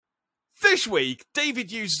this week, David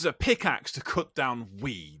uses a pickaxe to cut down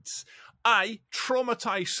weeds. I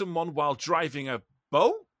traumatize someone while driving a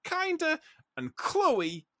boat, kinda. And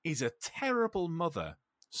Chloe is a terrible mother.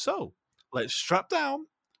 So, let's strap down,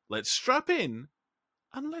 let's strap in,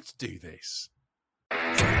 and let's do this.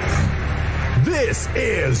 This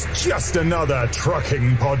is just another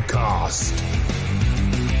trucking podcast.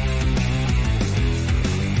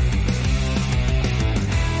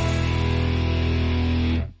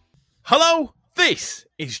 Hello, this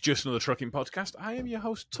is Just Another Trucking Podcast. I am your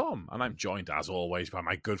host, Tom, and I'm joined, as always, by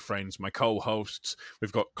my good friends, my co-hosts.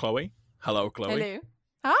 We've got Chloe. Hello, Chloe. Hello.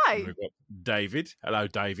 Hi. And we've got David. Hello,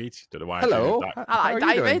 David. Don't know why Hello. I did that. Hello,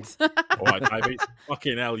 David. All right, David.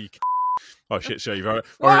 Fucking hell, you. Oh shit! So you've already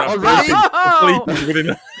Oh!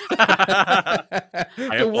 within.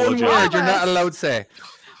 I The one apologise. word you're not allowed to say.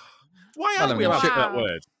 Why Tell aren't we him, allowed shit. that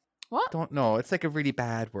word? What? Don't know. It's like a really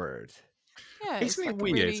bad word. Yeah, it's Isn't it like a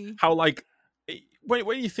weird really- how, like,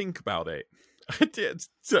 when you think about it?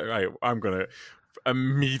 Right, I'm gonna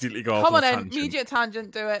immediately go Come off on, a then. tangent. Immediate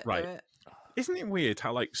tangent. Do it. Right. Do it. Isn't it weird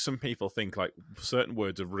how, like, some people think like certain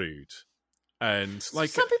words are rude, and like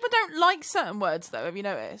Some people don't like certain words, though. Have you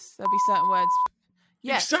noticed? There'll be certain words.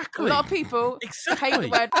 Yes. Exactly. A lot of people hate Exactly.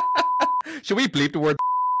 the word. Should we bleep the word?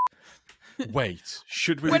 wait,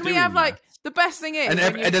 should we? When be we doing have, that? like, the best thing is. And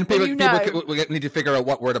then when people will need to figure out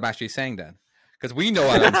what word I'm actually saying then. Because we know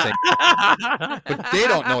what I'm saying, but they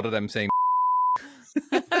don't know that I'm saying.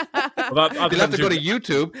 Well, that They'll have to go to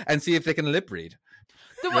YouTube and see if they can lip read.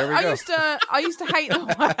 The There word, we I go. used to hate the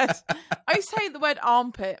word. I used to hate the word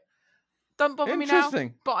armpit. Don't bother me now.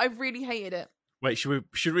 Interesting. But I really hated it. Wait,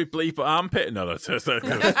 should we bleep armpit? No, that's the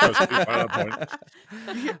point.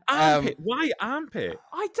 Armpit. Why armpit?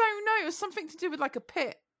 I don't know. It was something to do with like a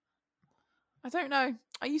pit. I don't know.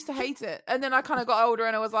 I used to hate it, and then I kind of got older,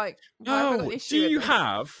 and I was like, why have I got an Oh, issue do with you this?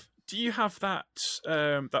 have that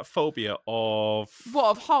that phobia of? What,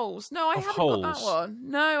 of holes? No, I Of haven't got that holes? one.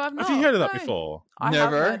 No, I've not. Have you heard of that no. before? I Never.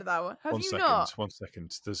 haven't heard of that one. Have One you second. not? 1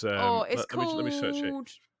 second. There's Oh, it's let me search it. called.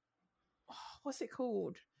 What's it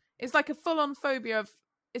called? It's like a full-on phobia of.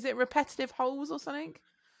 Is it repetitive holes or something?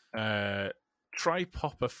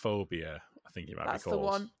 Trypopophobia, I think you might That's be the called.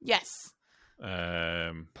 one. Yes.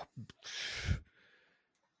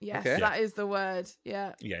 Yes, Okay. that is the word.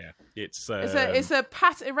 Yeah. Yeah. It's It's a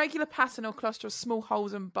irregular pattern or cluster of small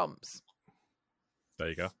holes and bumps. there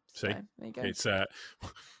you go. See, So, there you go. it's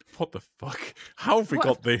what the fuck? How have we What?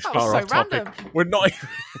 got this That was far so off topic? random. We're not.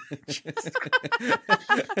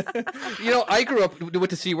 You know, I grew up with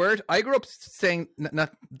the C word. I grew up saying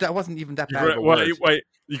not that wasn't even that bad of a word. Wait.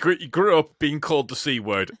 You grew up being called the C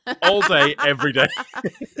word all day, every day.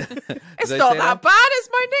 It's Did I not say that bad. It's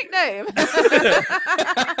my nickname.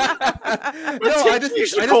 No, I just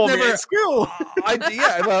call me never. at school.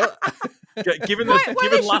 Well, Given Why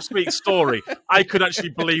did last week's story, I could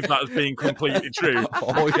actually believe that as being completely true.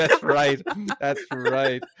 oh, that's right. That's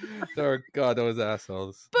right. Oh God, those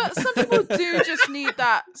assholes. But some people do just need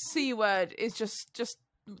that C word. Is just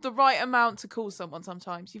the right amount to call someone.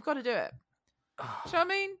 Sometimes you've got to do it. Do you know what I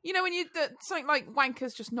mean? You know, when something like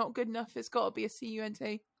wanker's just not good enough. It's got to be a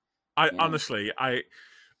C-U-N-T. Honestly, I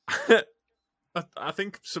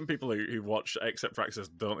think some people who watch Except for Access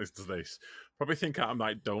don't listen to this probably think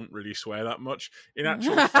I don't really swear that much. In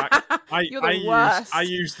actual fact, You're the worst. I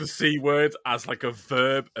use the C word as like a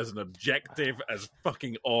verb, as an objective, as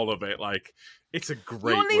fucking all of it. Like, it's a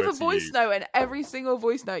great You'll leave word a voice to use. note, and every single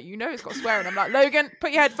voice note, you know it's got swearing. I'm like, Logan,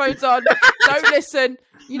 put your headphones on. Don't listen.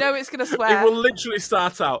 You know it's going to swear. It will literally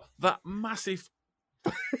start out that massive.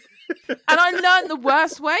 And I learned the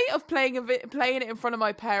worst way of playing it in front of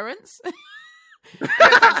my parents. Yeah,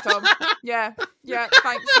 thanks, Tom. Yeah,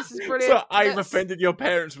 thanks. This is brilliant. So I've Let's- offended your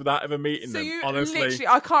parents without ever meeting So them. you Honestly, literally,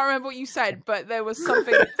 I can't remember what you said, but there was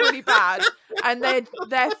something pretty bad, and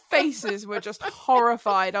their faces were just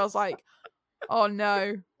horrified. I was like, oh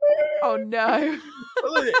no. Well,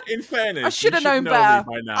 in fairness, I should have you known know better.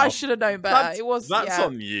 me by now. I should have known better. It was that's yeah.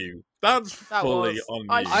 on you. That's That fully was. on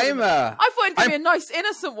I you. should- I'm I thought it'd be a nice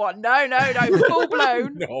innocent one. No, full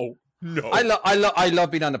blown. No. I love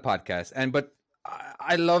being on the podcast, but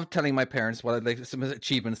I love telling my parents what like some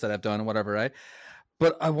achievements that I've done and whatever, right?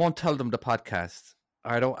 But I won't tell them the podcast.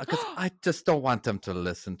 I don't, because I just don't want them to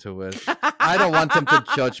listen to it. I don't want them to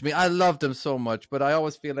judge me. I love them so much, but I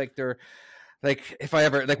always feel like they're like, if I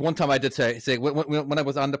ever, like one time I did say when I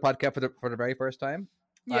was on the podcast for the very first time.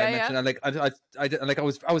 I mentioned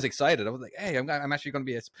I was excited. I was like, "Hey, I'm actually going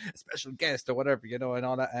to be a special guest or whatever, and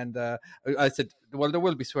all that." And I said, "Well, there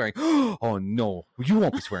will be swearing." Oh no, you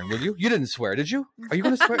won't be swearing, will you? You didn't swear, did you? Are you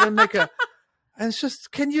going to swear? And and it's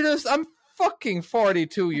just, can you just? I'm fucking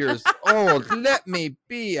 42 years old. Let me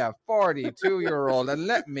be a 42-year-old and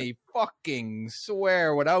let me fucking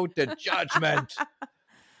swear without the judgment.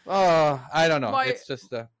 Oh, I don't know. It's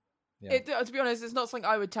just yeah. To be honest, it's not something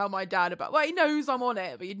I would tell my dad about. Well, he knows I'm on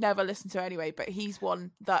it, but you'd never listen to it anyway. But he's one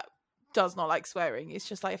that does not like swearing. It's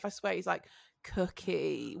just like, if I swear, he's like,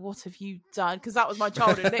 Cookie, what have you done? Because that was my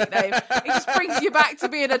childhood nickname. It just brings you back to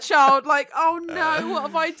being a child. Like, oh no, what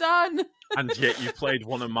have I done? And yet you played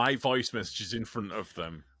one of my voice messages in front of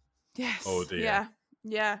them. Yes. Oh dear.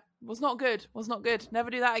 Yeah. Was not good. Never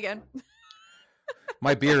do that again.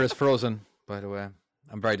 My beer is frozen, by the way.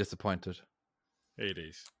 I'm very disappointed. It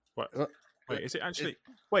is. What? Wait, is it actually?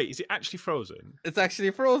 Wait, is it actually frozen? It's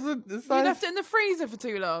actually frozen. You left it in the freezer for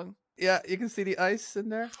too long. Yeah, you can see the ice in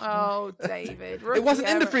there. Oh, David! It wasn't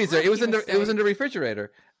in the freezer. It was in the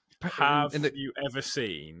refrigerator. Have you ever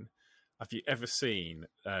seen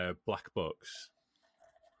Black Books?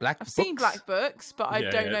 I've seen Black Books, but I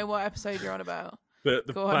don't know what episode you're on about. The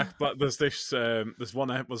Black there's this there's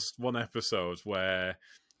one episode where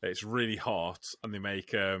it's really hot and they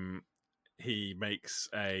make he makes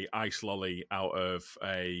a ice lolly out of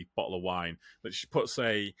a bottle of wine, but she puts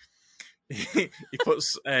he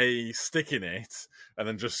puts a stick in it and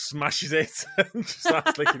then just smashes it and just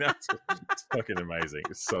starts licking at it. It's fucking amazing.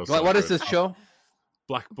 It's so what good. is this show?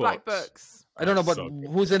 Black Books. Black Books. I don't know, but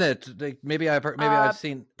who's in it? Like, maybe I've heard, I've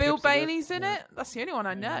seen. Bill Bailey's in it. That's the only one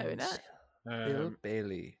I know, isn't it? Bill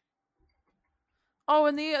Bailey. Oh,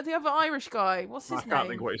 and the other Irish guy. What's his name? I can't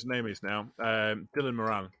think what his name is now. Dylan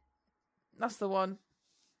Moran. That's the one.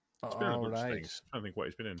 He's been in a bunch of things. I don't think what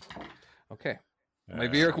he's been in. Okay. My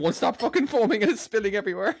beer won't stop fucking foaming and it's spilling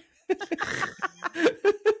everywhere.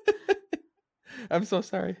 I'm so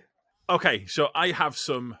sorry. Okay, so I have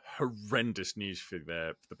some horrendous news for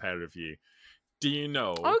the pair of you. Do you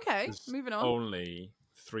know? Okay, moving on. Only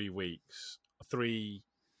 3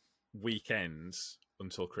 weekends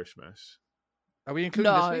until Christmas. Are we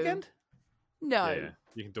including this weekend? No. Yeah,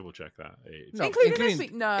 you can double check that. Including this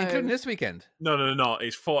week? No. Including this weekend? No.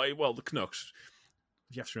 It's 40. Well, the Canucks.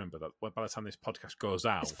 You have to remember that by the time this podcast goes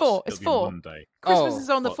out, it's 4. It's 4. Monday. Christmas is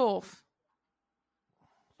on the 4th.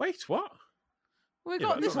 Wait, what? We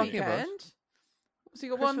got this weekend. So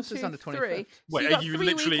you got Christmas 1, 2, is on the 3. 25th. So you got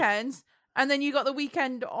 3 weekends, and then you got the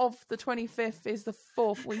weekend of the 25th is the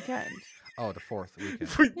 4th weekend. Oh, the 4th weekend.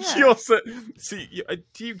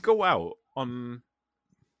 Do you go out on?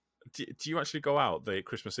 Do you actually go out the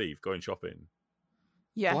Christmas Eve going shopping?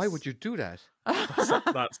 Yes. Why would you do that?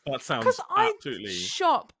 That sounds because absolutely. I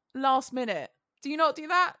shop last minute. Do you not do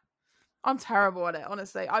that? I'm terrible at it,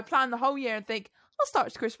 honestly. I plan the whole year and think I'll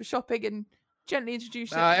start Christmas shopping and gently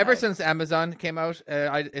introduce it. Ever since Amazon came out,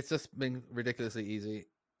 it's just been ridiculously easy,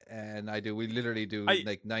 and we literally do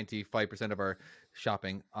like 95% of our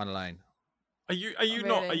shopping online. Are you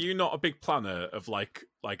not a big planner of like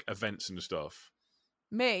events and stuff?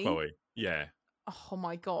 Me? Chloe? Yeah. Oh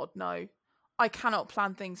my god, no. I cannot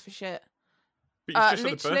plan things for shit. But you've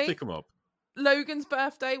just had a birthday come up. Logan's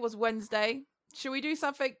birthday was Wednesday. Should we do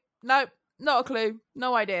something? Nope. Not a clue.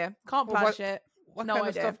 No idea. Can't plan shit. What no kind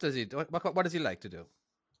idea. of stuff does he do? What does he like to do?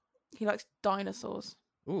 He likes dinosaurs.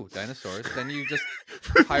 Ooh, dinosaurs. Then you just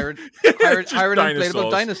hire an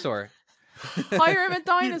inflatable dinosaur. Hire him a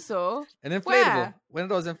dinosaur? An inflatable. Where? One of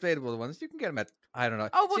those inflatable ones. You can get them at, I don't know.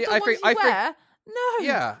 Oh, what, the ones you wear? No.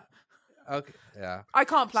 Yeah. Okay. Yeah. I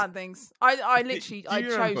can't plan things. I literally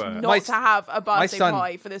chose remember? not to have a birthday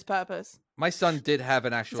party for this purpose. My son did have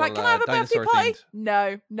an actual He's like, can I have a birthday party?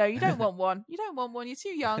 Themed. No, you don't want one. You don't want one. You're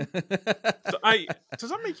too young. Does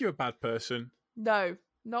that make you a bad person? No,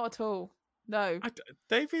 not at all. No.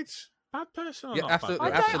 David's bad person or yeah, not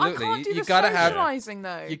absolutely, bad person? I can't do you the gotta have socializing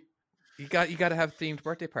though. You got to have themed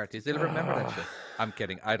birthday parties. They'll remember that shit. I'm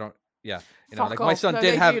kidding. I don't. Yeah, Fuck like off. my son No,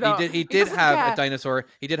 did have. He did doesn't have care. a dinosaur.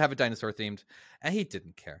 He did have a dinosaur themed, and he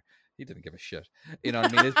didn't care. He didn't give a shit. You know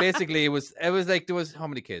what I mean? It's basically it was like there was how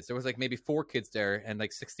many kids? There was like maybe 4 kids there and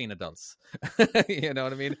like 16 adults. You know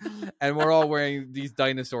what I mean? And we're all wearing these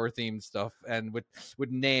dinosaur themed stuff and with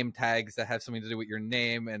name tags that have something to do with your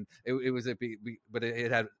name. And it was but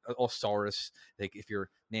it had Osaurus. Like if your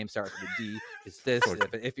name starts with a D, it's this.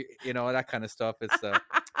 if you know that kind of stuff. It's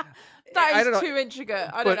that is too intricate.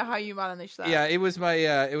 I don't know how you manage that. Yeah, it was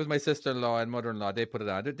my sister-in-law and mother-in-law. They put it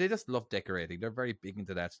on. They just love decorating. They're very big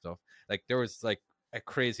into that stuff. Like there was like a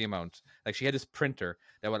crazy amount. Like she had this printer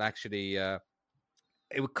that would actually it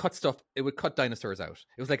would cut stuff. It would cut dinosaurs out.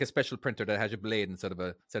 It was like a special printer that has a blade instead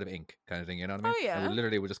of ink kind of thing. You know what I mean? Oh yeah. And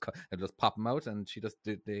literally would just cut and just pop them out, and she just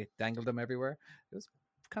they dangled them everywhere. It was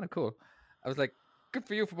kind of cool. I was like, good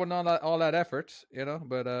for you for putting all that effort, you know.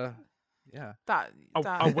 But Yeah.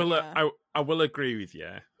 I will. yeah. I will agree with you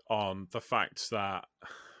on the fact that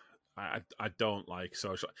I don't like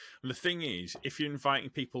social. And the thing is, if you're inviting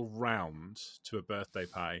people round to a birthday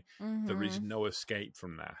party, there is no escape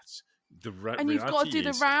from that. And you've got to do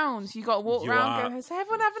the rounds. You've got to walk around, go, is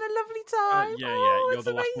everyone having a lovely time? You're it's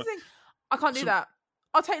the last amazing. I can't do that.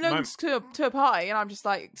 I'll take Logan to a party, and I'm just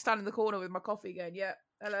like standing in the corner with my coffee, going, "Yeah,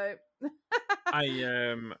 hello."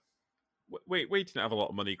 We didn't have a lot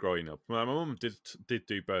of money growing up. My mum did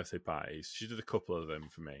do birthday parties. She did a couple of them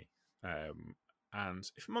for me. And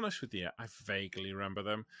if I'm honest with you, I vaguely remember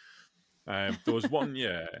them. There was one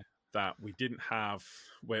year that we didn't have,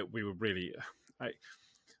 where we were really.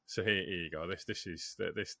 So here you go.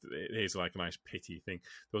 Here's like a nice pity thing.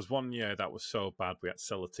 There was one year that was so bad we had to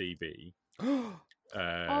sell a TV.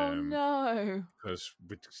 Oh no! Because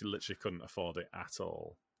we literally couldn't afford it at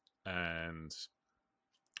all. And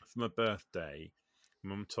for my birthday,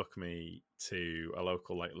 Mum took me to a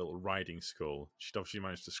local little riding school. She'd obviously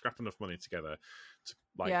managed to scrap enough money together to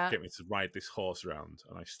get me to ride this horse around,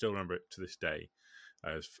 and I still remember it to this day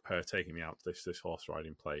as her taking me out to this horse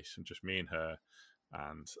riding place, and just me and her.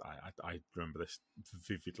 And I remember this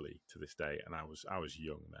vividly to this day, and I was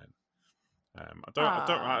young then.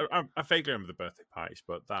 I vaguely remember the birthday parties,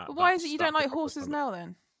 but that. But why is it you don't like horses now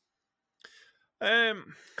then? They're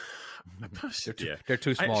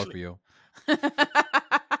too small for you.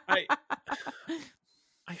 I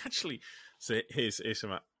actually say here's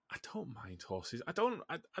something. I don't mind horses. I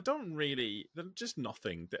don't really. They're just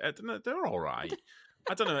nothing. They're all right.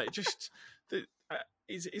 I don't know. It just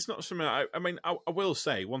it's not something. I mean, I will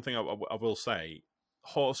say one thing. I will say,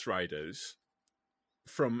 horse riders,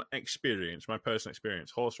 from experience, my personal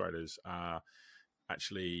experience, horse riders are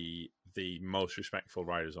actually the most respectful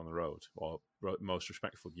riders on the road, or most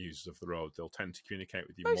respectful users of the road. They'll tend to communicate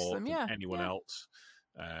with you more than anyone else.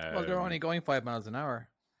 Well, they're only going 5 miles an hour.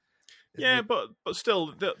 But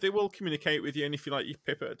still, they will communicate with you, and if you you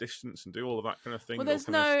pip at a distance and do all of that kind of thing. Well, there's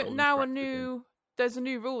there's a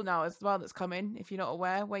new rule now as well that's come in, if you're not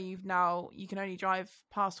aware, where you can only drive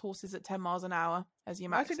past horses at 10 miles an hour as your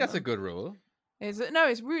maximum. I think that's a good rule. No,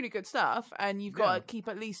 it's really good stuff, and you've got to keep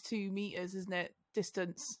at least 2 meters, isn't it,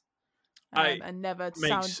 distance, and never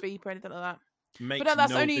sound beep or anything like that. But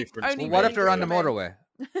that's only what if they're on the motorway?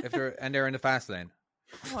 They're in the fast lane?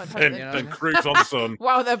 Oh, then cruise on, son.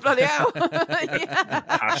 Wow, they're bloody hell.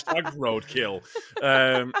 Hashtag roadkill.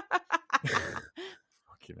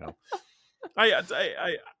 Fucking hell. I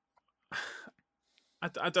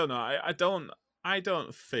don't know. I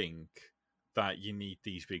don't think that you need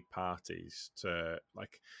these big parties to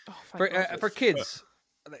for kids.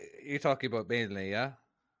 You're talking about mainly, yeah.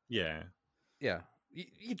 Yeah.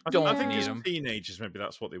 You don't. I think need as them. Teenagers, maybe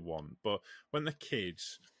that's what they want, but when they're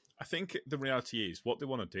kids, I think the reality is what they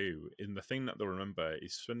want to do, and the thing that they'll remember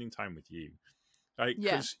is spending time with you.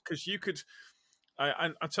 Because you could.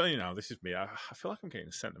 I'm telling you now, this is me. I feel like I'm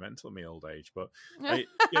getting sentimental in my old age, but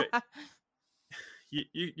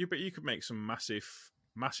you could make some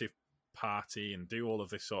massive party and do all of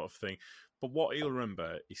this sort of thing. But what he'll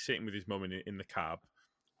remember is sitting with his mum in the cab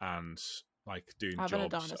and doing having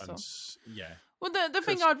jobs. And, Well, the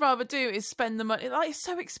thing I'd rather do is spend the money. It's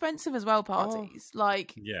so expensive as well, parties.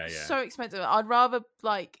 So expensive. I'd rather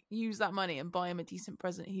use that money and buy him a decent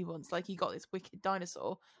present he wants. He got this wicked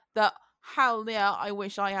dinosaur that, hell yeah, I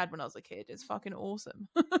wish I had when I was a kid. It's fucking awesome.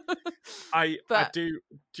 I do.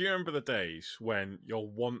 Do you remember the days when your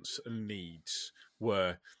wants and needs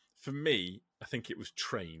were, for me, I think it was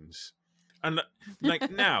trains. And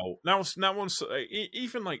now, once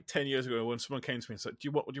even 10 years ago, when someone came to me and said,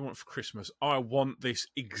 what do you want for Christmas? Oh, I want this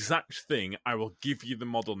exact thing. I will give you the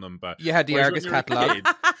model number. You had the Argos catalogue.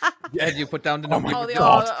 And you put down the number. Oh my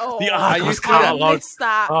God. The Argos catalogue.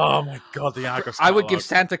 Oh my God, the Argos catalogue. I would give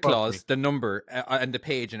Santa Claus the number and the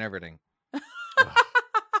page and everything.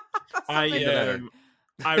 I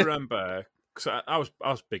remember, because I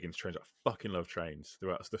was big into trains. I fucking love trains.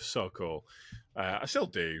 They're so cool. I still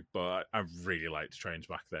do, but I really liked trains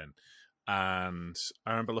back then. And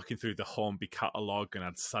I remember looking through the Hornby catalogue, and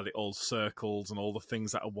I'd set it all circles and all the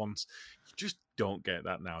things that I want. You just don't get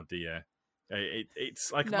that now, do you?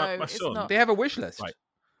 It's like my son. Not. They have a wish list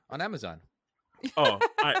on Amazon. Oh,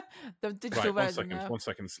 the digital version. One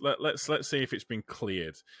second. Let's see if it's been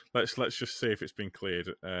cleared. Let's just see if it's been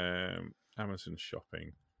cleared. Amazon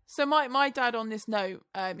shopping. So my dad, on this note,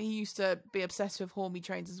 he used to be obsessed with Hornby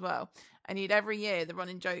trains as well. And every year, the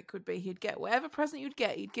running joke would be he'd get whatever present you'd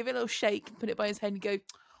get, he'd give it a little shake, put it by his head and go,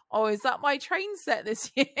 oh, is that my train set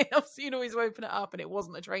this year? Obviously, you'd always open it up and it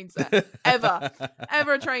wasn't a train set.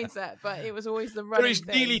 Ever a train set. But it was always the running There is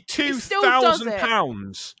thing. nearly It still does it.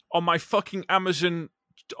 £2,000 on my fucking Amazon,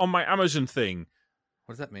 on my Amazon thing.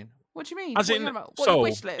 What does that mean? What do you mean? As What are in, you on about? What, so your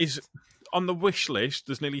wish list? is on the wish list.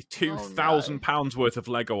 There's nearly £2,000 worth of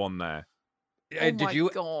Lego on there. Oh Did my you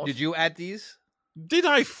God. did you add these? Did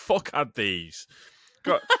I fuck add these?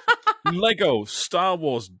 Got Lego Star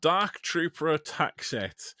Wars Dark Trooper attack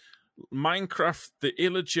set, Minecraft the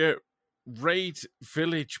Illager Raid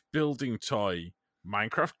Village building toy,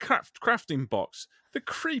 Minecraft crafting box, the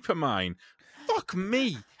Creeper Mine. Fuck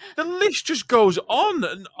me. The list just goes on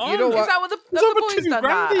and on. You know what? Is that what the There's other over boys £2,000 done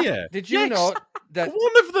that? here. Did you Yes. know that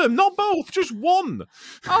One of them, not both, just one.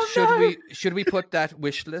 Oh should we put that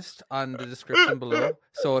wish list on the description below?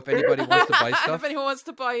 So if anybody wants to buy if stuff, anyone wants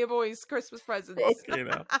to buy your boys Christmas presents. Okay,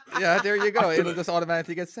 now. yeah, there you go. It'll just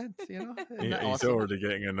automatically get sent. You know, Isn't that He's awesome? already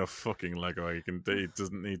getting enough fucking Lego. He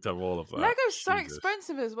doesn't need to have all of that. Lego's so Jesus.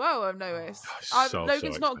 expensive as well, I've noticed. So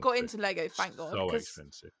Logan's not got expensive. into Lego, thank God. So 'cause,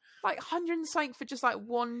 expensive. like 100 and something for just like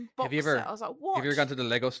one box you ever- set. I was like, what? Have you ever gone to the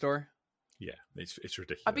Lego store? Yeah, it's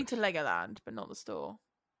ridiculous. I've been to Legoland, but not the store.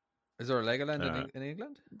 Is there a Legoland in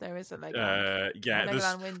England? There is a Legoland. Yeah, there's,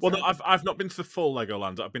 Legoland Windsor. well, no, I've not been to the full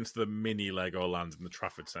Legoland. I've been to the mini Legoland in the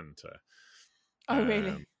Trafford Centre. Oh,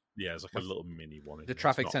 really? Yeah, it's like a little mini one. The It's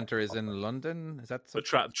traffic not center is in proper. London. Is that The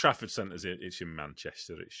something? Trafford Centre's it's in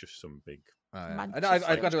Manchester. It's just some big. Oh, yeah. I know,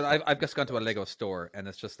 Manchester. I've just gone to a Lego store, and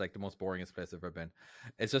it's just like the most boringest place I've ever been.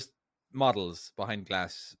 It's just models behind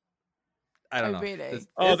glass. I don't Oh, know. really?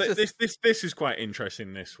 Oh, It's just- this is quite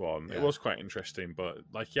interesting. This one, Yeah. it was quite interesting, but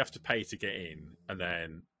like you have to pay to get in, and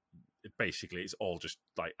then basically it's all just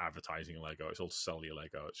like advertising Lego. It's all to sell you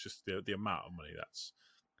Lego. It's just the amount of money that's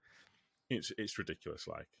it's ridiculous.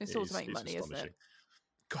 Like It's all to is- make money, isn't it? astonishing.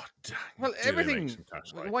 God damn. Well, do they make everything. some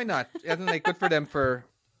cash, like. Why not? And like, good for them for.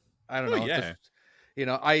 I don't Oh, know. yeah. Just, you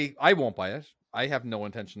know, I won't buy it. I have no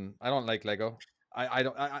intention. I don't like Lego. I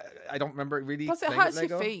don't remember really. Plus, it playing with hurts your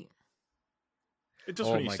Lego. feet. It does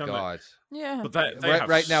Oh when you my stand like- god! Yeah. but they have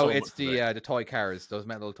Right now, so it's much of it. the toy cars, those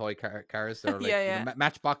metal toy cars. They're like Yeah, yeah.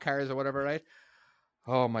 Matchbox cars or whatever, right?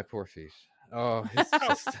 Oh, my poor feet. Oh, it's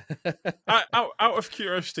just. Out of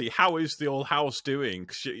curiosity, how is the old house doing?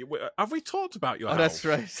 'Cause have we talked about your Oh, house? that's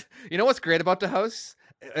right. You know what's great about the house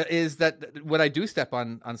is that when I do step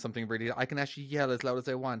on something really, I can actually yell as loud as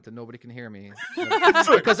I want and nobody can hear me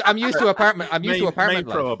because I'm used to apartment. I'm used to apartment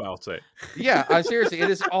Main pro life. about it. Yeah, seriously,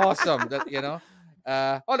 it is awesome. That you know.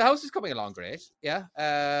 The house is coming along great. Yeah.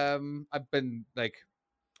 I've been like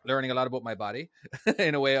learning a lot about my body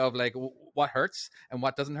in a way of like what hurts and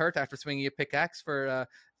what doesn't hurt after swinging a pickaxe for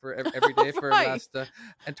every day for Right. last.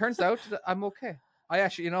 And turns out that I'm okay. I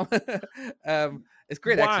actually, you know, it's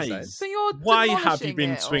great Why? exercise. So you're Why have you demolishing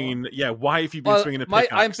been it, or- swinging? Yeah, why have you been Well, swinging a I'm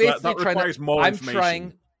pickaxe? basically that trying requires to. more I'm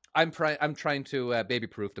information. trying to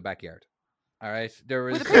baby-proof the backyard. All right, there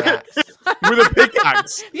is With a pickaxe. with a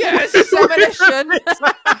pickaxe. yes. Demolition.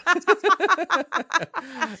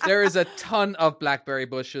 There is a ton of blackberry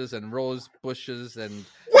bushes and rose bushes and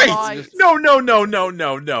Wait, Right.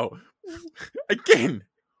 no. Again,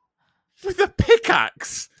 with a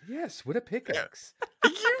pickaxe. yes, with a pickaxe. Are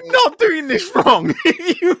you not doing this wrong?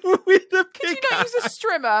 You with a Could you not pickaxe. use a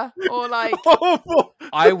strimmer? Or like, Oh,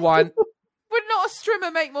 I want. would not a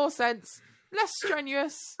strimmer make more sense? Less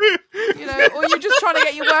strenuous, you know? Or you're just trying to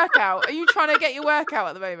get your workout? Are you trying to get your workout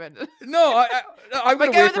at the moment? No, I'm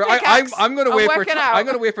But gonna go wait with the for. pickaxe. I'm gonna I'm wait for. working I'm out.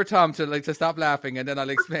 gonna wait for Tom to stop laughing, and then I'll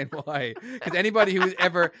explain why. Because anybody who's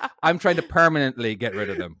ever, I'm trying to permanently get rid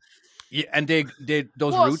of them. Yeah, and they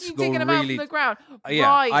those What, roots so you go digging them out really. from the ground? Yeah,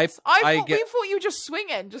 Right. I I get- thought you were just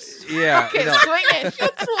swinging. Just Yeah, fucking no. swinging.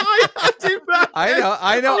 That's why I do that.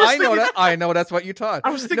 I know was thinking- that. I know that's what you thought. I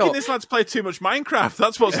was thinking No. this lad's played too much Minecraft.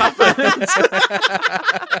 That's what's happened.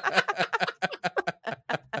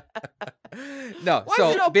 No, Why is so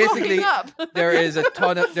it not basically, blocking up? there is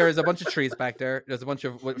a bunch of trees back there. There's a bunch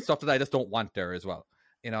of stuff that I just don't want there as well.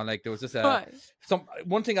 You know, like there was this Right.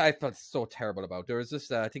 one thing I felt so terrible about. There was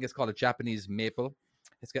this I think it's called a Japanese maple.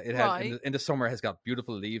 It had Right. in the summer it has got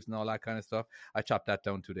beautiful leaves and all that kind of stuff. I chopped that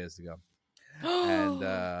down 2 days ago,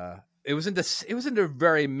 and it was in the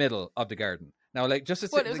very middle of the garden. Now, like just to,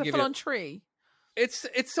 What, to it was a give full you, on tree? it's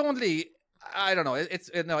only I don't know.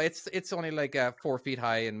 It's only like 4 feet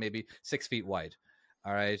high and maybe 6 feet wide.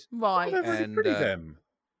 All right. Right. They're really And, pretty, them.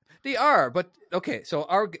 They are, but okay. So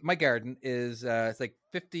my garden is it's like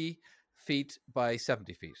 50 feet by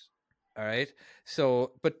 70 feet. All right.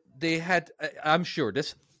 So, but they had, I'm sure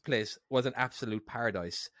this place was an absolute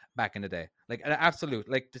paradise back in the day. Like an absolute,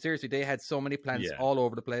 like seriously, they had so many plants Yeah. all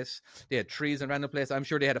over the place. They had trees in random places. I'm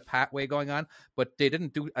sure they had a pathway going on, but they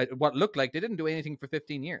didn't do what looked like they didn't do anything for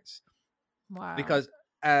 15 years Wow. because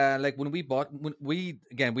like when we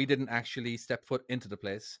didn't actually step foot into the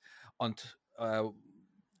place until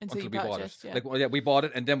Until you we bought it. purchased, yeah. Like, well, yeah, we bought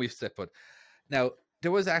it and then we stepped foot. Now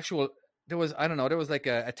there was I don't know, there was like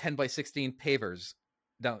a 10 by 16 pavers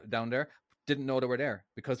down there. Didn't know they were there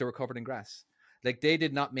because they were covered in grass. Like they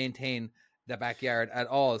did not maintain the backyard at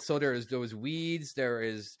all. So there was weeds, there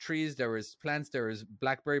is trees, there is plants, there is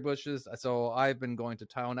blackberry bushes. So I've been going to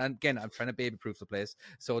town, and again, I'm trying to baby proof the place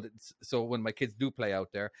so when my kids do play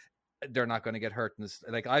out there, they're not going to get hurt. And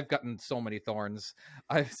like I've gotten so many thorns.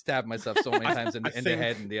 I've stabbed myself so many times in the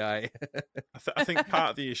head and the eye. I think part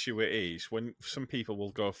of the issue it is when some people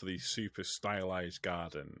will go for these super stylized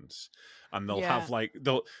gardens, and they'll have like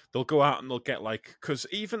they'll go out and they'll get like, because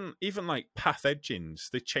even like path edgings,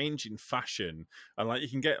 they change in fashion, and like you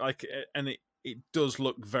can get like, and it does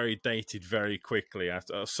look very dated very quickly.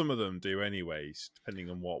 After some of them do, anyways, depending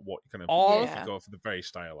on what kind of if you go for the very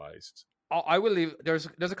stylized. I will leave. There's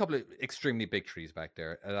a couple of extremely big trees back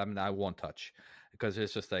there. I won't touch because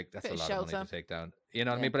it's just like that's a lot of money to take down. You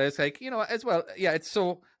know what I mean? But it's like, as well. Yeah, it's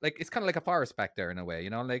so like it's kind of like a forest back there in a way.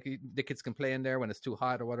 Like the kids can play in there when it's too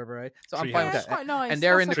hot or whatever, right? So I'm fine with that. Quite nice. And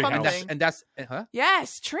they're that's in the and that's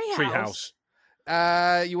yes, treehouse.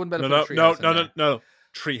 You wouldn't better put a treehouse. No.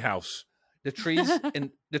 Treehouse. The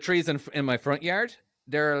trees in my front yard,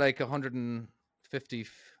 they're like 150,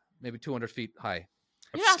 maybe 200 feet high.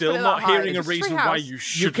 I'm still not hearing a reason why you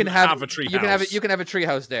shouldn't have a tree house. You can have a tree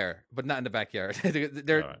house there, but not in the backyard.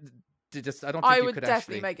 They're just. I don't. Think I you would could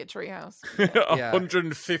definitely actually make a tree house.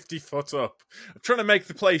 150 foot up. I'm trying to make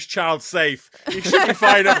the place child safe. You should be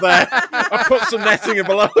fine up there. I put some netting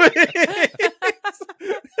below it.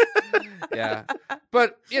 Yeah,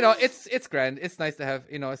 but it's grand. It's nice to have.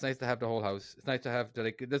 It's nice to have the whole house. It's nice to have.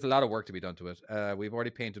 There's a lot of work to be done to it. We've already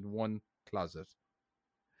painted one closet.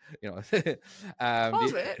 Nailed it.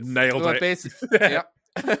 Yeah.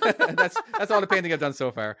 that's all the painting I've done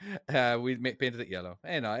so far. We painted it yellow.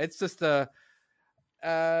 It's just there's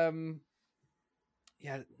a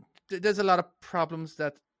lot of problems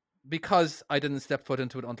that because I didn't step foot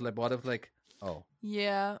into it until I bought it. Like,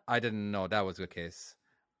 I didn't know that was the case.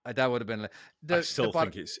 That would have been like. I still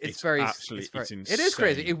think it's very absolutely. It is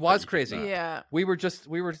crazy. It was crazy. Yeah, we were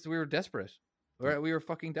desperate. We were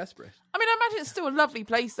fucking desperate. I mean, I imagine it's still a lovely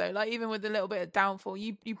place though. Like even with a little bit of downfall,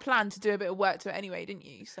 you planned to do a bit of work to it anyway, didn't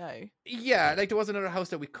you? So yeah, like there was another house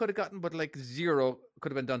that we could have gotten, but like zero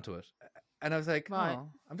could have been done to it. And I was like, I'm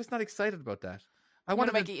just not excited about that. I want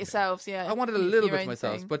to make it yourselves. Yeah, I wanted a little bit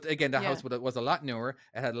myself, but again, the house was a lot newer.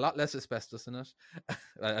 It had a lot less asbestos in it,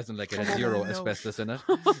 as in like it had zero asbestos in it.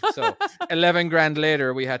 So 11 grand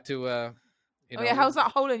later, we had to. How's that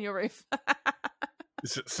hole in your roof?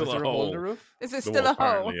 Is it still a hole in the roof? Is it still a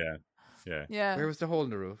hole? Yeah. Where was the hole in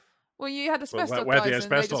the roof? Well, you had asbestos where guys the asbestos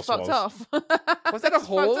and they just was. fucked off. Was that a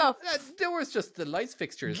hole? There was just the light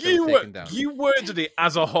fixtures that were taken down. You worded it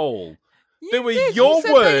as a hole. You they were did. your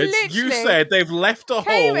you words. You said they've left a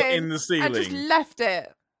hole in the ceiling. And just left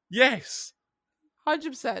it. Yes.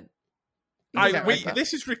 100%.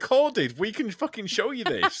 This is recorded. We can fucking show you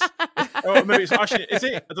this. Oh, maybe it's actually. Is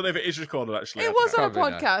it? I don't know if it is recorded. Actually, it was on a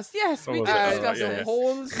podcast. Yes, we discussed it.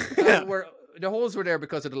 The holes were there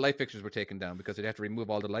because of the light fixtures were taken down because they had to remove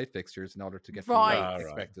all the light fixtures in order to get the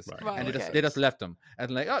asbestos. Right. And they just left them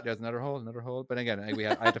and like, there's another hole. But again, I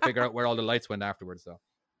had to figure out where all the lights went afterwards. So,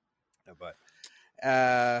 but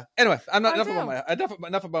anyway, I'm not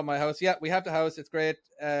enough about my house. Yeah, we have the house. It's great,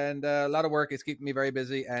 and a lot of work. It's keeping me very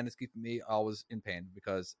busy, and it's keeping me always in pain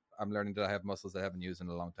because I'm learning that I have muscles that I haven't used in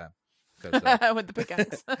a long time. With the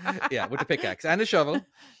pickaxe. Yeah, with the pickaxe and the shovel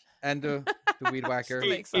and the weed whacker.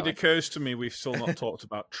 It occurs to me we've still not talked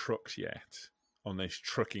about trucks yet on this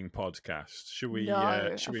trucking podcast. Should we?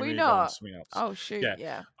 Should we move on to something else? Oh shoot!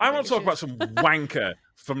 Yeah. I want to talk about some wanker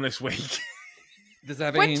from this week. Does that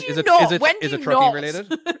have when any? Is it trucking related?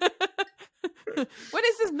 When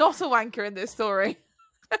is this not a wanker in this story?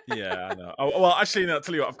 Yeah, I know. Oh, well, actually, no, I'll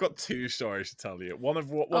tell you what, I've got two stories to tell you. One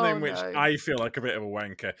in which I feel like a bit of a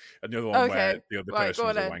wanker, and the other one where the other person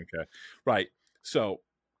is a wanker. Right. So,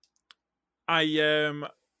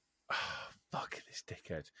 fuck this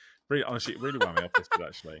dickhead. Really, honestly, it really wound me up this bit,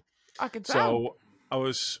 actually. I can tell. So, I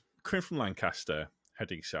was coming from Lancaster,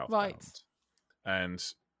 heading southbound. Right. And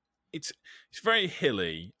it's very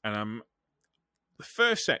hilly, and the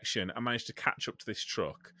first section I managed to catch up to this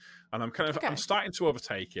truck, and I'm starting to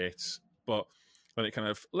overtake it, but Then it kind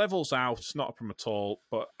of levels out. It's not a problem at all.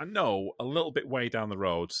 But I know a little bit way down the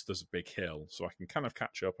road, there's a big hill. So I can kind of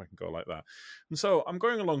catch up. I can go like that. And so I'm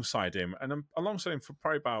going alongside him. And I'm alongside him for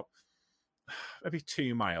probably about maybe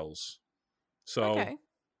 2 miles. So Okay.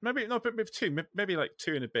 maybe maybe like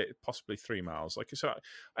 2 and a bit, possibly 3 miles. Like so,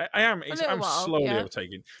 I'm while, slowly yeah.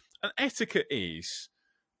 overtaking. And etiquette is,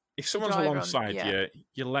 if someone's drive on, alongside yeah.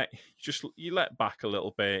 you let back a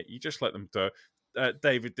little bit. You just let them do.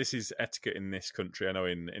 David, this is etiquette in this country. I know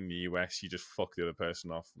in the US, you just fuck the other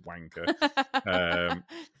person off, wanker.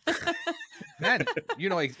 Man, you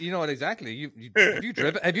know it exactly.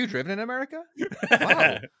 Have you driven in America?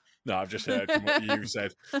 Wow. No, I've just heard from what you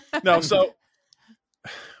said. No, so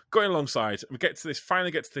going alongside,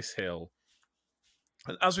 finally get to this hill.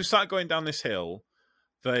 And as we start going down this hill,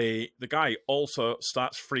 the guy also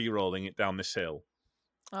starts free rolling it down this hill.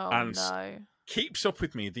 Oh, and no. keeps up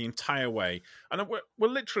with me the entire way. And we're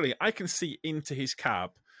literally, I can see into his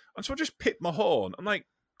cab. And so I just pip my horn. I'm like,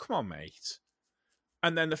 come on, mate.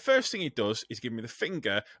 And then the first thing he does is give me the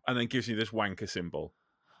finger and then gives me this wanker symbol.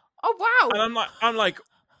 Oh, wow. And I'm like,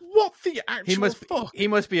 what the actual fuck? He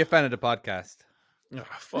must be a fan of the podcast. Oh,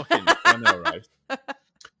 fucking, I know, right?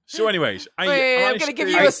 So, anyways, I'm going to give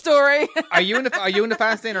you a story. Are you in the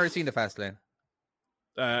fast lane or is he in the fast lane?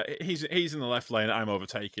 He's in the left lane. I'm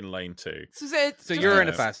overtaking lane 2. So you're in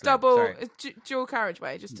the fast lane. Double Sorry. dual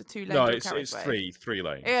carriageway, just a 2-lane No, dual it's carriageway. 3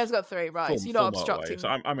 lanes. Yeah, it's got 3, right? So you're not obstructing. So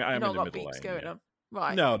I'm in the got middle beeps lane. going Yeah. on.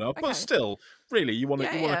 Right. No, Okay. but still, really, you want to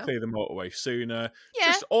Yeah. clear the motorway sooner. Yeah,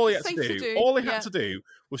 Just all he had safe to to do, do, had to do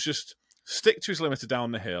was just stick to his limiter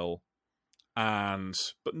down the hill.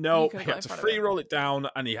 But no, You could've he got had in to front of free it. roll it down,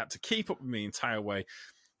 and he had to keep up with me the entire way.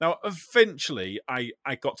 Now, eventually, I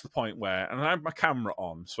got to the point where, and I had my camera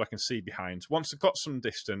on so I can see behind. Once I got some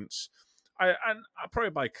distance, I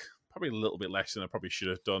probably a little bit less than I probably should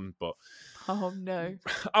have done, but Oh, no.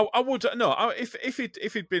 I would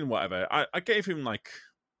if he'd been whatever. I gave him like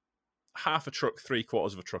half a truck,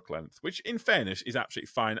 3/4 of a truck length, which in fairness is absolutely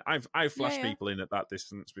fine. I've flashed Yeah. people in at that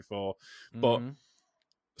distance before, but Mhm.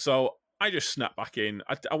 so I just snapped back in.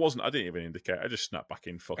 I didn't even indicate. I just snapped back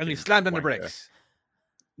in. Fucking And he slammed on the wanker. brakes.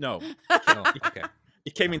 No, Oh, okay. he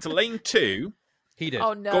came into lane 2, He did.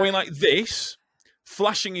 Oh, no. going like this,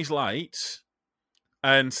 flashing his lights,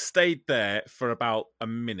 and stayed there for about a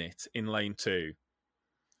minute in lane 2.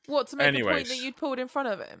 What, to make the point Anyways. that you'd pulled in front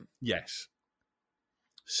of him? Yes.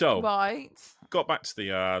 So Right. got back to the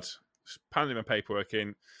yard, handed my paperwork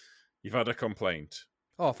in. You've had a complaint.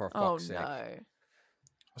 Oh, for Oh, fuck's sake. no. I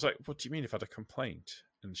was like, what do you mean if I had a complaint?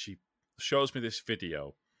 And she shows me this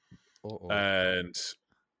video. Uh-oh. And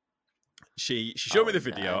she showed me Oh, the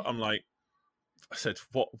video. no. I'm like, I said,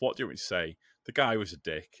 what do you want me to say? The guy was a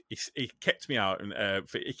dick. He kept me out, and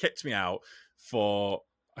he kept me out for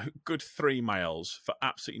a good 3 miles for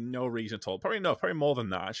absolutely no reason at all. Probably more than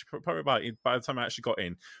that. Actually, probably by the time I actually got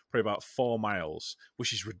in, probably about 4 miles,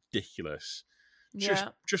 which is ridiculous. Yeah.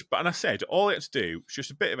 And I said, all you had to do was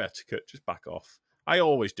just a bit of etiquette, just back off. I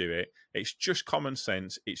always do it. It's just common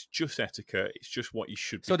sense. It's just etiquette. It's just what you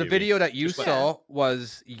should be So the doing. video that you Just like- saw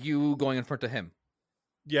was you going in front of him.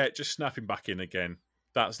 Yeah, just snapping back in again.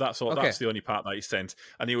 That's all. Okay. That's the only part that he sent.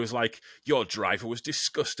 And he was like, "Your driver was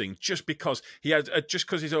disgusting just because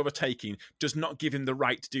he's overtaking does not give him the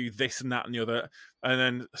right to do this and that and the other." And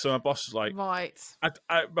then so my boss was like, Right.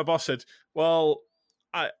 my boss said, "Well,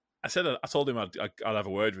 I told him I'd have a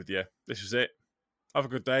word with you. This was it. Have a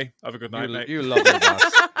good day. Have a good night, mate." You love your boss.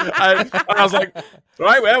 And I was like,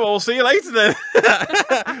 right, well, we'll see you later then.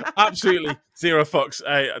 Absolutely zero fucks.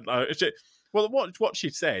 Well, what she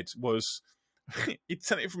said was, he'd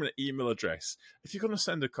sent it from an email address. If you're going to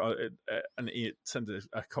send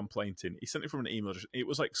a complaint in, he sent it from an email address. It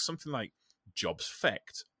was like something like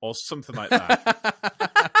JobsFect or something like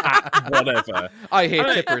that. Whatever. I hate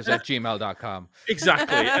tippers at gmail.com.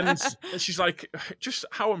 Exactly. And she's like, just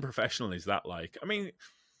how unprofessional is that like? I mean,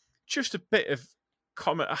 just a bit of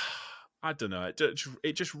comment. I don't know.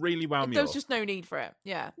 It just really wound me There was up. just no need for it.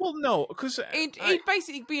 Yeah. Well, no, because He'd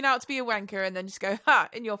basically been out to be a wanker and then just go, ha,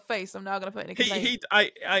 in your face, I'm now going to put in a complaint.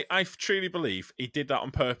 I truly believe he did that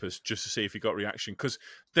on purpose just to see if he got reaction. Because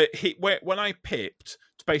when I pipped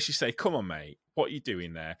to basically say, "Come on, mate, what are you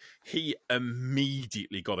doing there?" he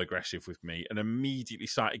immediately got aggressive with me and immediately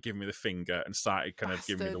started giving me the finger and started kind of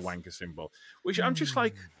giving me the Bastard. wanker symbol. Which I'm just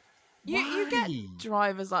like, You get why?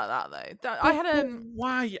 drivers like that, though. I had But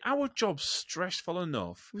why? Our job's stressful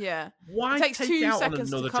enough. yeah. Why It takes take 2 it out on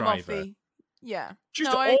seconds another to come driver? off the... Yeah.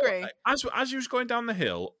 Just No, I agree. As he was going down the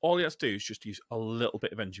hill, all he had to do is just use a little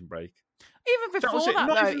bit of engine brake. Even That was before it. that,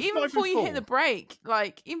 Not though, even even before you hit before. the brake,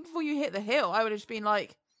 like, even before you hit the hill, I would have just been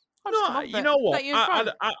like, I'll just come No, off you it, know what? let you in front.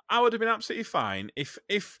 I would have been absolutely fine if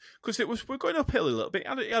because we're going uphill a little bit.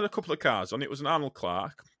 He had a couple of cars on. It was an Arnold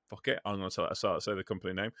Clark. Fuck it, I'm going to say the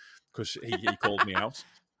company name because he called me out.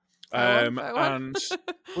 Fair one.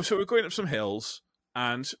 And so we're going up some hills,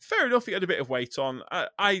 and fair enough, he had a bit of weight on.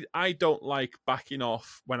 I don't like backing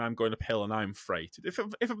off when I'm going uphill and I'm freighted. If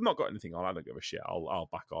I've not got anything on, I don't give a shit. I'll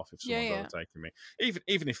back off if someone's overtaking me.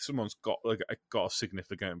 Even if someone's got a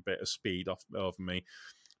significant bit of speed off over me.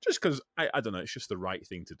 Just because I don't know, it's just the right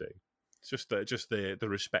thing to do. It's just the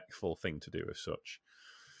respectful thing to do as such.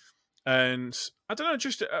 And I don't know,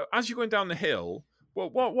 just as you're going down the hill,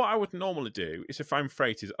 what I would normally do is if I'm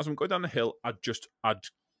freighted, as I'm going down the hill, I'd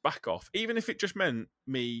back off, even if it just meant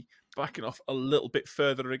me backing off a little bit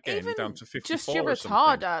further again, even down to 54. Just your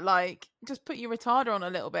retarder, like just put your retarder on a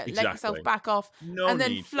little bit, let yourself back off, and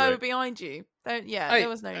then flow behind you. There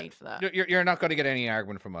was no need for that. You're not going to get any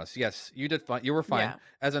argument from us. Yes, you did fine. You were fine. Yeah.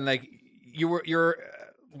 As in, like you're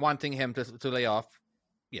wanting him to lay off.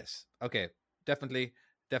 Yes. Okay. Definitely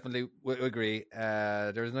agree.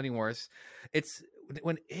 There's nothing worse. It's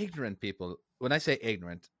when ignorant people. When I say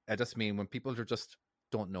ignorant, I just mean when people are just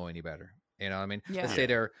don't know any better. You know what I mean? Yeah. Let's say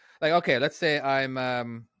they're like, okay, let's say I'm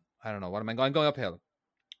I don't know, what am I going? I'm going uphill,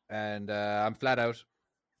 and I'm flat out,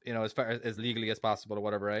 you know, as far as legally as possible or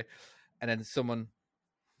whatever, right? And then someone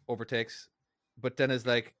overtakes, but then is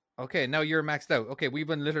like, okay, now you're maxed out. Okay, we've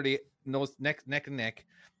been literally neck and neck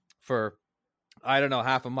for, I don't know,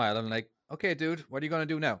 half a mile. I'm like, okay, dude, what are you going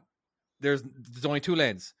to do now? There's only 2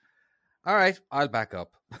 lanes. All right, I'll back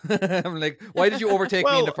up. I'm like, why did you overtake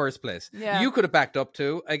me in the first place? Yeah. You could have backed up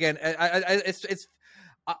too. Again,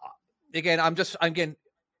 again,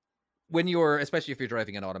 when you're, especially if you're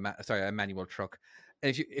driving a manual truck,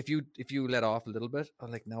 and if you let off a little bit,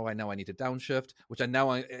 I'm like, no, I know I need to downshift, which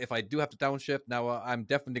if I do have to downshift, now I'm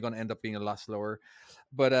definitely going to end up being a lot slower.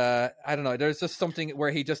 But I don't know. There's just something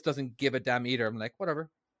where he just doesn't give a damn either. I'm like,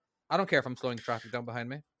 whatever. I don't care if I'm slowing the traffic down behind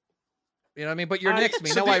me. You know what I mean? But you're next to me.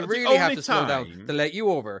 So now I really have to slow down to let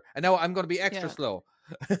you over. And now I'm going to be extra slow.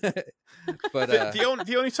 But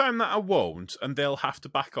the only time that I won't, and they'll have to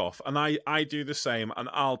back off, and I do the same, and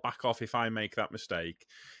I'll back off if I make that mistake,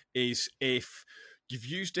 is if you've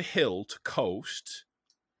used a hill to coast.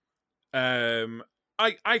 I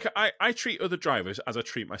treat other drivers as I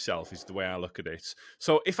treat myself, is the way I look at it.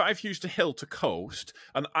 So if I've used a hill to coast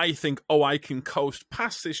and I think, oh, I can coast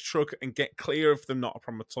past this truck and get clear of them, not a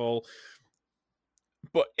problem at all.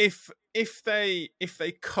 But if they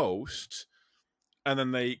coast and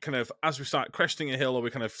then they kind of, as we start cresting a hill or we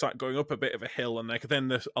kind of start going up a bit of a hill and then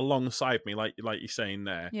they're alongside me, like you're saying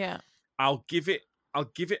there, I'll give it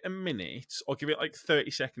a minute or give it like 30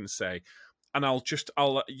 seconds, say, and I'll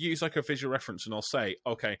use like a visual reference and I'll say,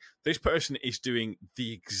 okay, this person is doing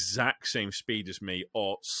the exact same speed as me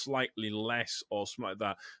or slightly less or something like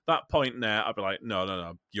that. That point there, I'll be like,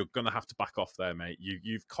 no, you're going to have to back off there, mate.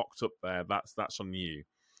 You've cocked up there. That's on you.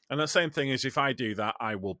 And the same thing is if I do that,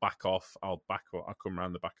 I will back off. I'll come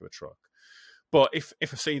around the back of the truck. But if I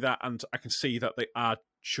see that and I can see that they are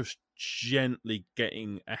just gently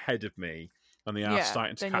getting ahead of me, and they are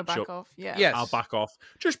starting to catch up. Off. Yeah. Yes. I'll back off.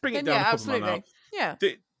 Just bring it down a couple absolutely. of Yeah.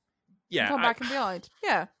 Come back and behind.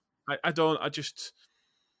 Yeah. I don't know.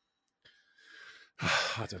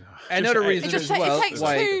 Another reason as well.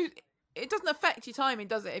 It doesn't affect your timing,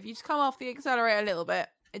 does it? If you just come off the accelerator a little bit,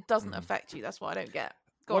 it doesn't affect you. That's what I don't get.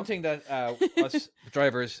 One thing that us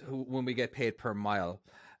drivers, when we get paid per mile,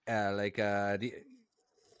 the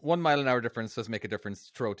 1 mile an hour difference does make a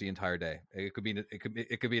difference throughout the entire day. It could be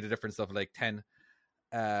the difference of like 10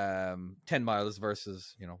 miles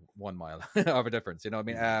versus 1 mile of a difference. You know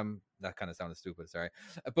what I mean? That kind of sounded stupid. Sorry,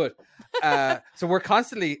 but so we're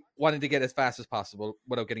constantly wanting to get as fast as possible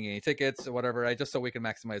without getting any tickets or whatever, right? Just so we can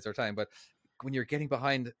maximize our time. But when you're getting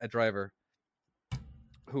behind a driver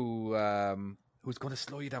who's going to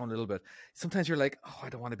slow you down a little bit, sometimes you're like, oh, I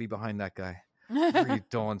don't want to be behind that guy. I really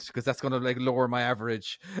don't, because that's going to like lower my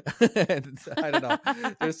average. And I don't know.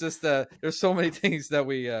 There's just there's so many things that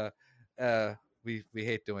we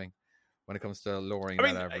hate doing when it comes to lowering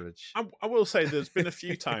that average. I will say there's been a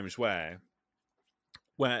few times where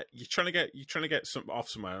you're trying to get something off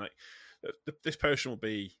somewhere, like this person will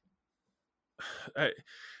be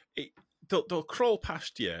they'll crawl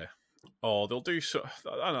past you, or they'll do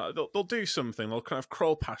they'll do something. They'll kind of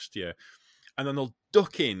crawl past you. And then they'll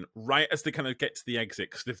duck in right as they kind of get to the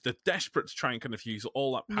exit, because they're desperate to try and kind of use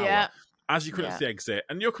all that power as you come to the exit.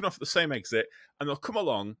 And you're coming off at the same exit, and they'll come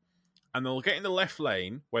along, and they'll get in the left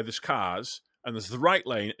lane where there's cars, and there's the right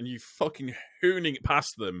lane, and you fucking hooning it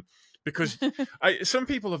past them because some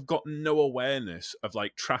people have got no awareness of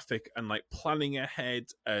like traffic and like planning ahead,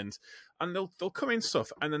 and they'll come in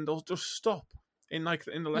stuff and then they'll just stop in like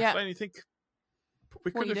in the left lane. You think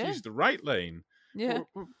we could have used the right lane. Yeah,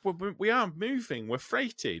 we are moving. We're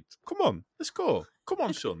freighted. Come on, let's go. Come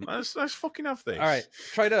on, son. Let's fucking have this. All right,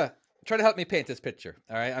 try to help me paint this picture.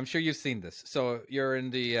 All right, I'm sure you've seen this. So you're in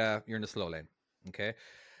the slow lane. Okay.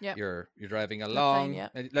 Yeah. You're driving along. Lane,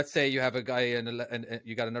 and let's say you have a guy and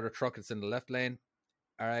you got another truck that's in the left lane.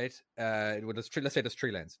 All right. Let's say there's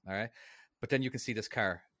 3 lanes. All right. But then you can see this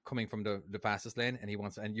car coming from the fastest lane, and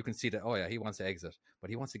you can see that. Oh yeah, he wants to exit, but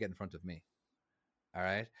he wants to get in front of me. All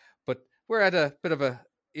right. But we're at a bit of a,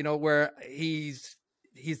 where he's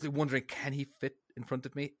wondering, can he fit in front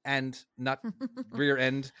of me and not rear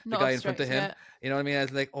end the guy in front of him? Yeah. You know what I mean? I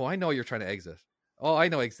was like, oh, I know you're trying to exit. Oh, I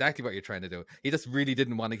know exactly what you're trying to do. He just really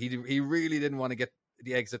didn't want to. He really didn't want to get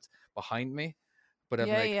the exit behind me. But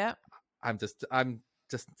I'm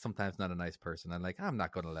just sometimes not a nice person. I'm like, I'm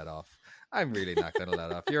not going to let off. I'm really not going to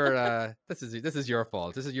let off. You're this is your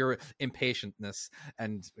fault. This is your impatientness.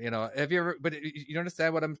 And have you ever? But you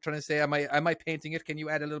understand what I'm trying to say? Am I painting it? Can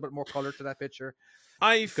you add a little bit more color to that picture?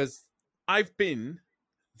 I've been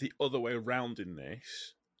the other way around in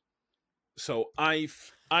this. So I've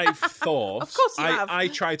thought. Of course you have.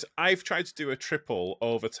 I've tried to do a triple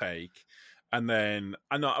overtake, and then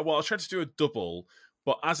I tried to do a double,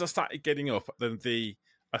 but as I started getting up, then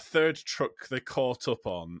a third truck they caught up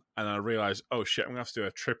on, and I realized, oh shit, I'm gonna have to do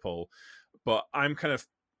a triple. But I'm kind of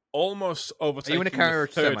almost overtaking. Are you in a car or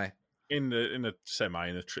semi? In a semi,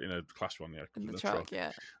 in a class 1, yeah. In the truck,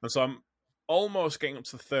 yeah. And so I'm almost getting up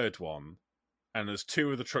to the third one. And there's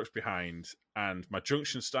 2 of the trucks behind, and my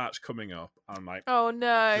junction starts coming up. And I'm like, oh no,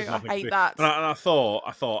 I hate that. And I thought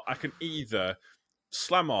I can either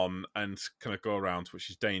slam on and kind of go around, which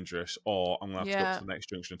is dangerous, or I'm gonna have to go up to the next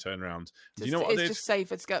junction and turn around. Do you know what I did? It's just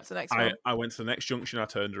safer to go up to the next one. I went to the next junction. I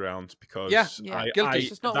turned around because guilty. It's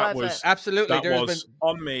just not worth it. Absolutely, that was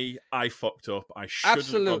on me. I fucked up. I should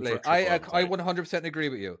absolutely. I 100% agree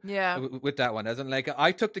with you. Yeah, with that one, as in like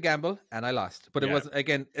I took the gamble and I lost, but it was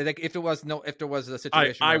again like if there was a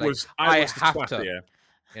situation I where, was have the to,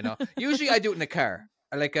 here. Usually I do it in a car.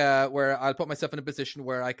 Like where I'll put myself in a position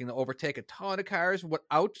where I can overtake a ton of cars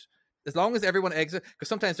without, as long as everyone exit, because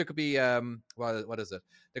sometimes there could be what is it?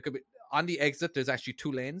 There could be on the exit. There's actually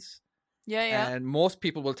 2 lanes. Yeah. And most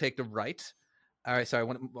people will take the right. All right, sorry.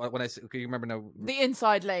 When I can you remember now? The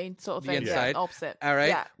inside lane sort of thing. The inside, opposite. All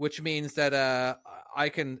right, which means that I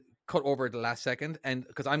can cut over at the last second, and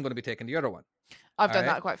because I'm going to be taking the other one. I've done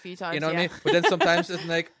that quite a few times. You know what I mean? But then sometimes it's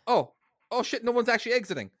like, oh shit, no one's actually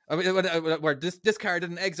exiting. I mean, where this car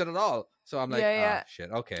didn't exit at all. So I'm like, oh shit,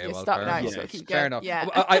 okay, You're well, stuck fair now, enough. so keep Fair going. enough.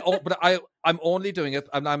 Yeah. I'm only doing it.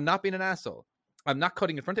 I'm not being an asshole. I'm not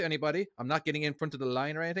cutting in front of anybody. I'm not getting in front of the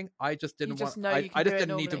line or anything. I just didn't want. I just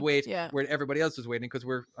didn't need to wait where everybody else is waiting because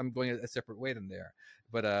I'm going a separate way in there.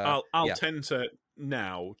 But I'll tend to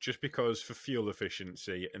now just because for fuel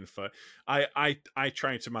efficiency and for I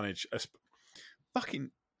try to manage a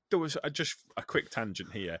fucking. There was just a quick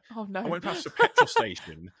tangent here. Oh no! I went past a petrol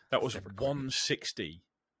station that was $1.60.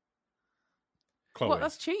 Chloe, what?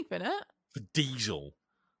 That's cheap, isn't it? For diesel.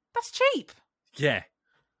 That's cheap. Yeah.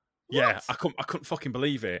 Yeah, What? I couldn't fucking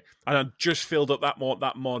believe it, and I just filled up that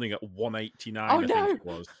morning at 189. Oh, I no. think it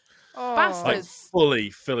was. Oh. Like Bastards. fully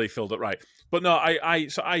filled up right. But no, I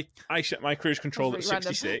set my cruise control at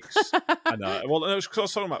 66. I know. Well, it was because I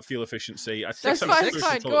was talking about fuel efficiency. I set my cruise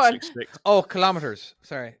fine, control go at on. 66. oh, kilometers.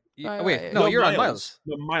 Sorry. Right. No, you're on miles.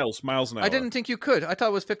 No, miles an hour. I didn't think you could. I thought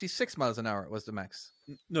it was 56 miles an hour was the max.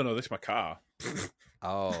 No, this is my car.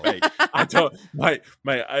 Oh, Mate, I don't, mate.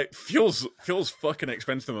 Fuel's fucking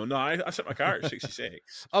expensive. No, I set my car at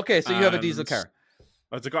 66. okay. So you have a diesel car.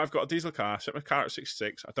 I've got a diesel car. I set my car at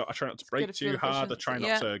 66. I try not to brake too hard. I try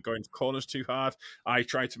not to go into corners too hard. I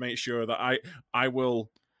try to make sure that I want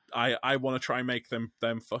to try and make them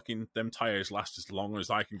tires last as long as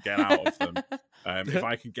I can get out of them. If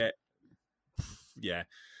I can get, yeah.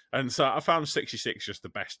 And so I found 66 just the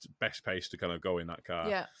best pace to kind of go in that car.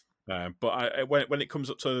 Yeah. But when it comes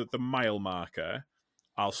up to the mile marker,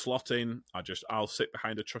 I'll slot in. I'll sit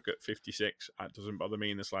behind a truck at 56. It doesn't bother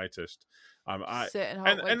me in the slightest. Sit and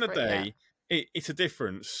hold, end of the day, it's a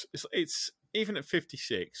difference. It's even at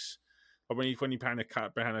 56. But when you behind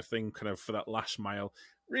a thing kind of for that last mile,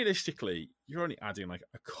 realistically, you're only adding like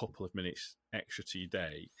a couple of minutes extra to your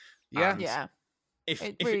day. Yeah, and yeah. If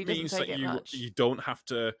really it means that you don't have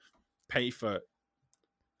to pay for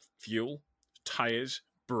fuel, tires,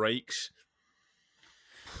 brakes,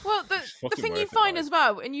 Well, the fucking thing you worth it, find like. as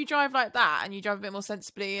well, and you drive like that, and you drive a bit more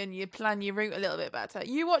sensibly, and you plan your route a little bit better.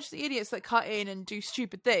 You watch the idiots that cut in and do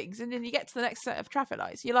stupid things, and then you get to the next set of traffic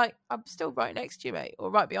lights. You're like, I'm still right next to you, mate, or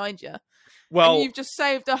right behind you. Well, And you've just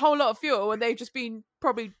saved a whole lot of fuel, and they've just been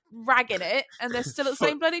probably ragging it, and they're still at the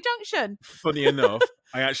same bloody junction. funny enough,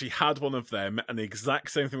 I actually had one of them, and the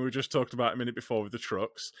exact same thing we just talked about a minute before with the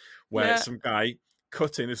trucks, where Yeah. some guy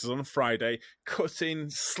cut in. This is on a Friday. Cut in,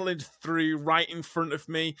 slid through right in front of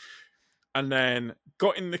me, and then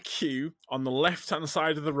got in the queue on the left-hand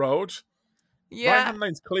side of the road. Yeah. Right-hand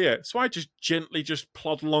lane's clear, so I just gently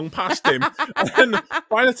plod along past him. And then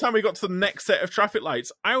by the time we got to the next set of traffic lights,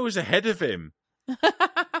 I was ahead of him.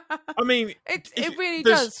 I mean, it really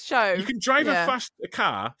there's- does show. you can drive Yeah. a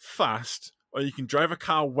car fast, or you can drive a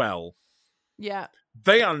car well. Yeah.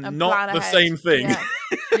 They are And not plan the ahead. same thing. Yeah.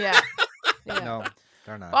 Yeah. Yeah. No,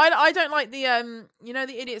 they're not. But I don't like the you know,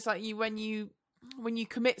 the idiots like you when you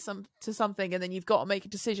commit to something and then you've got to make a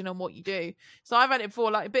decision on what you do. So I've had it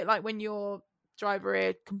before, like a bit like when your driver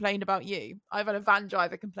here complained about you. I've had a van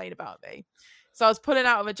driver complain about me. So I was pulling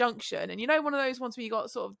out of a junction, and you know, one of those ones where you got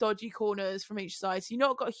sort of dodgy corners from each side, so you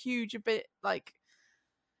not got a huge a bit like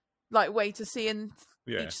way to see in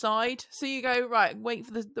Yeah. each side. So you go, right, wait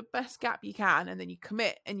for the best gap you can, and then you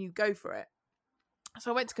commit and you go for it.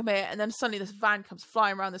 So I went to commit, and then suddenly this van comes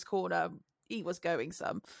flying around this corner. He was going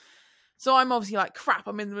some. So I'm obviously like, crap,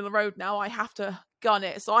 I'm in the middle of the road now. I have to gun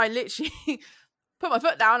it. So I literally put my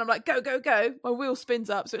foot down. I'm like, go, go, go. My wheel spins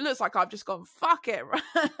up. So it looks like I've just gone, fuck it.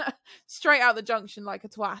 Straight out the junction like a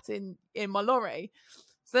twat in my lorry.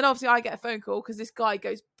 So then obviously I get a phone call because this guy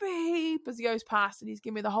goes beep as he goes past, and he's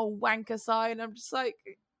giving me the whole wanker sign. And I'm just like,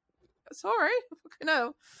 sorry,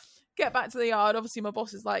 no. Get back to the yard. Obviously my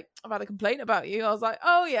boss is like, I've had a complaint about you. I was like,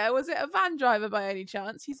 oh yeah, was it a van driver by any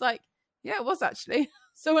chance? He's like, yeah, it was actually.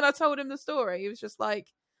 So when I told him the story, he was just like,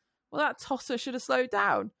 well, that tosser should have slowed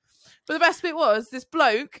down. But the best bit was this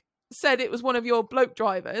bloke said it was one of your bloke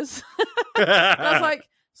drivers. And I was like,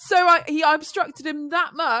 so I obstructed him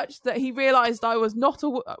that much that he realised I was not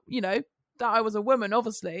that I was a woman,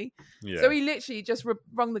 obviously. Yeah. So he literally just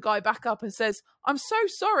rung the guy back up and says, I'm so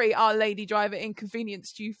sorry our lady driver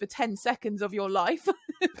inconvenienced you for 10 seconds of your life.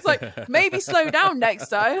 It's like, maybe slow down next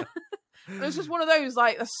time. It was just one of those,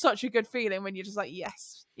 like, that's such a good feeling when you're just like,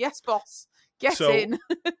 yes, boss, get So, in.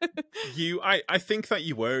 I think that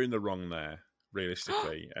you were in the wrong there,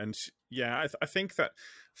 realistically. And yeah, I think that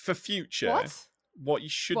for future, what you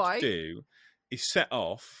should Why? do is set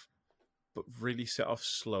off, but really set off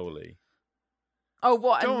slowly. Oh,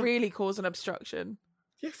 what? Don't- And really cause an obstruction.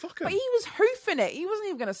 Yeah, fuck him. But he was hoofing it. He wasn't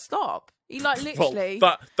even going to stop. He, like, literally.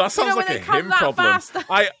 Well, that sounds know, when like a they come him that problem. fast-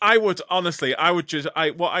 I would honestly,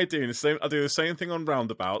 what I do in the same, I do the same thing on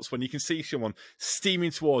roundabouts when you can see someone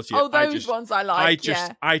steaming towards you. Oh, those ones I like.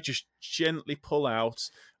 I just gently pull out,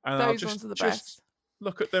 and I'll Those just ones are the just best.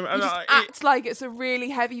 look at them, You and just act like it's a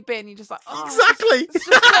really heavy bin. You're just like, oh, exactly. it's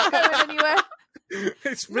just not going anywhere.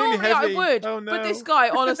 It's really Normally heavy. I would, Oh no! but this guy,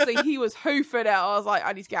 honestly, he was hoofing it. I was like,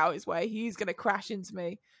 I need to get out of his way. He's going to crash into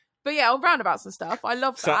me. But yeah, on roundabouts and stuff, I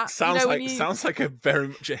love that. sounds when sounds like a very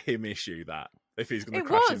much a him issue, that if he's going to It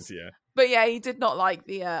crash was. into you. But yeah, he did not like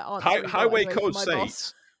the answer. he got Highway anyway from code my states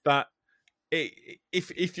boss. that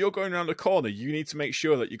if you're going around a corner, you need to make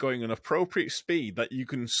sure that you're going an appropriate speed that you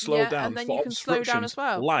can slow Yeah, down and then for you can slow down obstructions as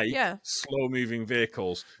well. like Yeah. slow-moving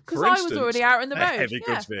vehicles. Because For I was instance, already out in the a road. heavy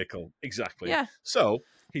Yeah. goods vehicle. Exactly. Yeah. So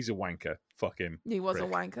he's a wanker. Fuck him. He was a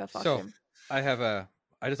prick. wanker. Fuck So him. I have a.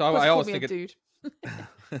 I just. Plus, I call always me think a it. dude.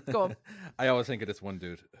 Go on. I always think of this one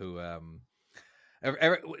dude who,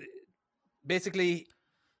 basically,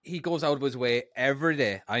 he goes out of his way every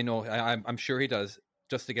day. I know. I'm sure he does,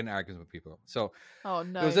 just to get in arguments with people. So Oh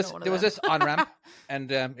no. there was this. not one of There was them. this on ramp,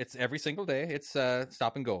 and it's every single day. It's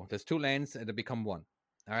stop and go. There's 2 lanes, and they become 1.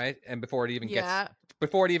 All right, and before it even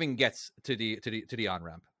gets to the on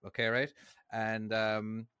ramp. Okay, right,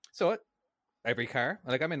 and so every car,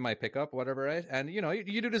 like I'm in my pickup, whatever, right, and you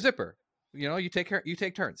do the zipper. You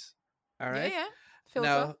take turns. All right. Yeah.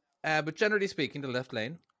 Filter. Now, but generally speaking, the left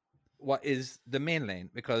lane, what is the main lane?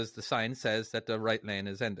 Because the sign says that the right lane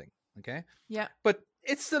is ending. Okay. Yeah. But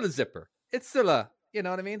it's still a zipper. It's still a, you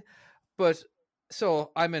know what I mean? But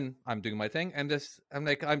so I'm doing my thing, and it's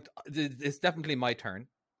definitely my turn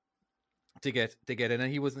to get in. And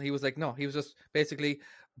he was like, no, he was just basically,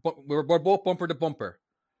 we're both bumper to bumper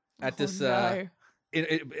at this. No.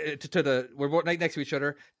 We're both right next to each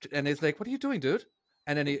other, and it's like, what are you doing, dude?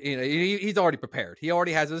 And then he's already prepared. He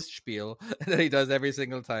already has his spiel that he does every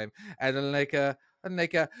single time. And then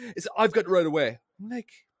it's I've got right away. I'm like,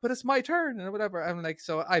 but it's my turn and whatever. I'm like,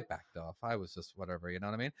 so I backed off. I was just whatever, you know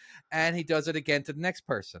what I mean? And he does it again to the next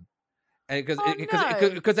person. Because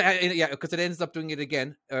it ends up doing it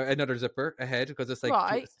again, another zipper ahead, because it's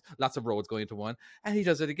like lots of roads going into one, and he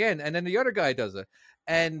does it again, and then the other guy does it,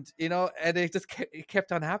 and and it just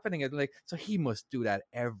kept on happening, and like, so he must do that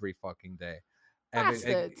every fucking day. And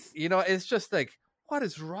it's just like, what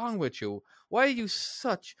is wrong with you? Why are you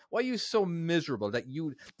so miserable that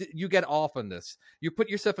you get off on this? You put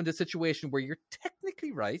yourself in this situation where you're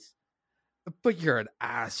technically right, but you're an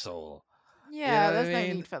asshole. Yeah, there's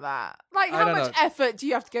no need for that. Like, how much effort do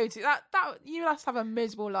you have to go to? That you must have a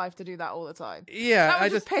miserable life to do that all the time. Yeah, that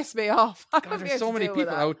would just piss me off. God, there's so many people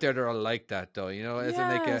out there that are like that, though. You know,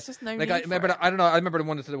 it's just no need I remember. I don't know. I remember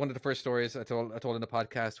one of the first stories I told in the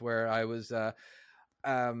podcast where I was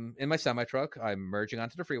in my semi truck. I'm merging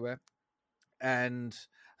onto the freeway, and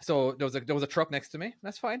so there was a truck next to me.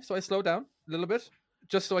 That's fine. So I slowed down a little bit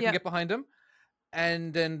just so I can get behind him,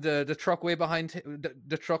 and then the truck way behind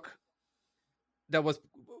the truck. That was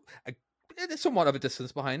somewhat of a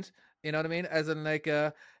distance behind, you know what I mean? As in, like,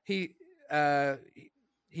 he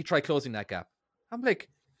he tried closing that gap. I'm like,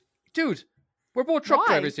 dude, we're both truck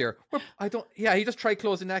drivers here. He just tried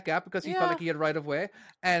closing that gap because he felt like he had right of way.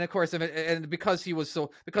 And of course, and because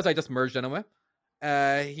I just merged anyway,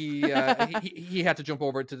 he had to jump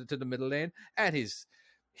over to the middle lane, and he's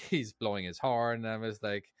blowing his horn. And I was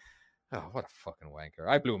like, oh, what a fucking wanker.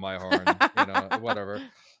 I blew my horn, whatever.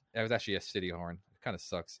 It was actually a city horn. It kind of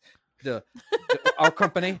sucks. Our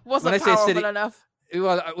company wasn't powerful enough.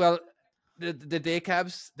 Well, the day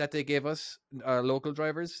cabs that they gave us, local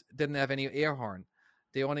drivers, didn't have any air horn.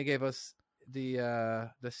 They only gave us the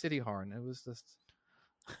city horn. It was just,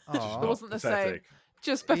 it wasn't the same.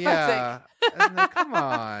 Just pathetic. Yeah. Come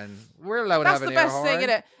on, we're allowed to have an air horn. That's the best thing, isn't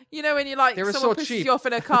it? You know, when you like someone pushes you off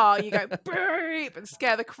in a car, you go beep and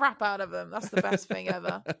scare the crap out of them. That's the best thing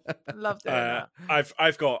ever. I love doing that.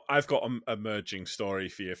 I've got a merging story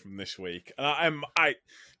for you from this week, and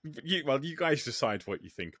you guys decide what you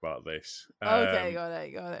think about this. Okay, got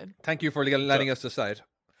it. Thank you for letting us decide.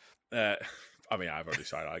 I mean, I've already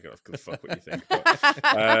decided. I don't give a fuck what you think. But,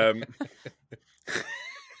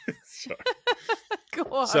 Go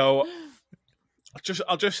on. So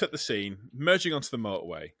I'll just set the scene. Merging onto the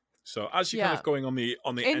motorway. So as you're kind of going on the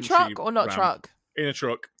in entry truck or not ramp, truck? In a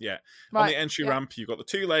truck, yeah. Right. On the entry ramp, you've got the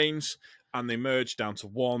two lanes, and they merge down to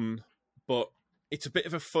one. But it's a bit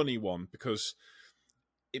of a funny one because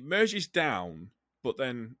it merges down, but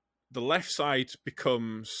then the left side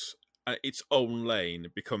becomes its own lane.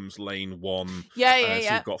 It becomes lane one. So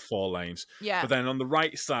you've got 4 lanes. Yeah. But then on the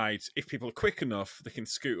right side, if people are quick enough, they can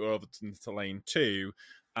scoot over to lane 2,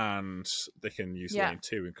 and they can use lane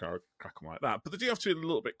 2 and crack them like that. But they do have to be a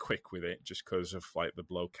little bit quick with it, just because of like the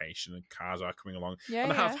location and cars are coming along.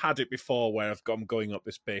 And I have had it before where I'm going up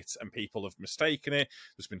this bit and people have mistaken it.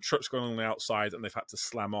 There's been trucks going on the outside and they've had to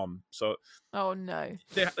slam on. So oh no,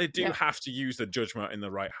 they do have to use the judgment in the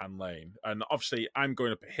right hand lane. And obviously, I'm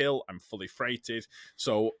going up a hill. I'm fully freighted,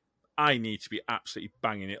 so I need to be absolutely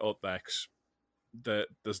banging it up there because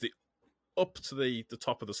there's the up to the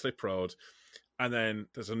top of the slip road. And then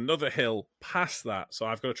there's another hill past that, so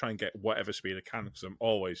I've got to try and get whatever speed I can because I'm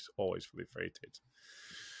always fully freighted.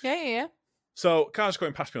 Yeah. So cars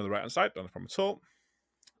going past me on the right hand side, don't have a problem at all.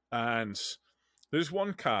 And there's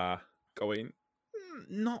one car going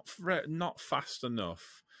not fast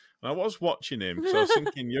enough. And I was watching him, so I was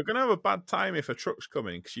thinking, you're going to have a bad time if a truck's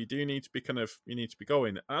coming because you do need to be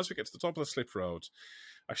going. And as we get to the top of the slip road,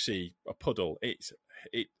 I see a puddle.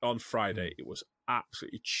 On Friday, it was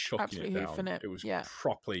absolutely chucking it down. It was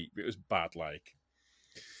it was bad, like.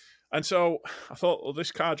 And so I thought, well,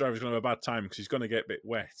 this car driver's going to have a bad time because he's going to get a bit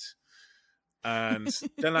wet. And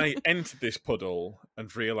then I entered this puddle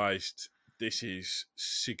and realised this is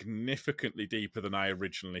significantly deeper than I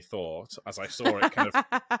originally thought, as I saw it kind of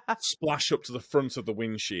splash up to the front of the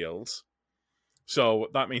windshield. So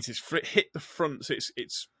that means it's hit the front. So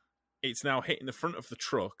it's now hitting the front of the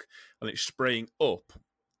truck and it's spraying up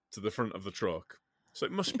to the front of the truck. So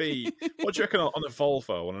it must be, what do you reckon on a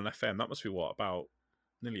Volvo, on an FM? That must be about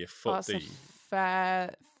nearly a foot deep.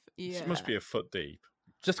 It must be a foot deep.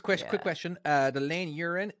 Just quick question. The lane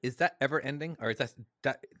you're in, is that ever ending? Or is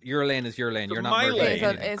that your lane is your lane? So you're not merging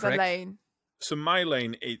anything, it's a lane. So my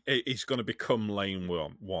lane is going to become lane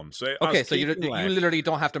one. So so you literally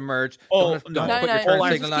don't have to merge. No.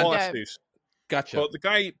 No. Gotcha. But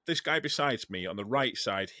this guy besides me on the right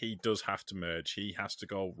side, he does have to merge. He has to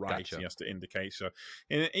go right. Gotcha. He has to indicate. So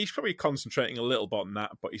he's probably concentrating a little bit on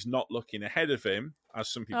that, but he's not looking ahead of him, as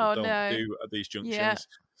some people do at these junctions. Yeah.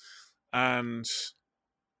 And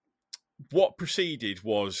what proceeded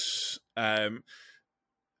was probably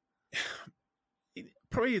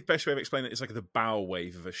the best way of explaining it is like the bow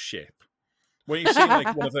wave of a ship. When you see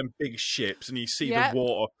like one of them big ships and you see the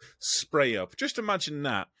water spray up, just imagine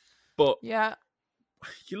that. But yeah,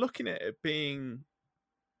 you're looking at it being.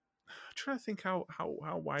 I'm trying to think how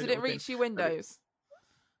wide. Did it reach your windows?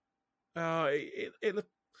 It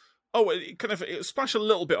splashed a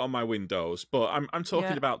little bit on my windows, but I'm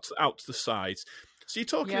talking about out to the sides. So you're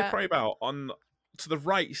talking probably about to the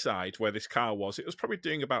right side where this car was. It was probably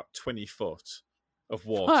doing about 20 foot of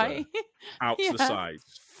water out to the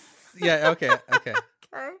sides. Yeah. Okay.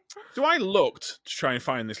 So I looked to try and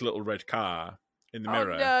find this little red car in the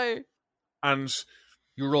mirror. Oh, no. And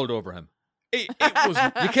you rolled over him. It was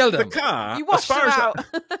you killed him. The car. You washed him out.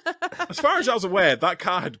 As far as I was aware, that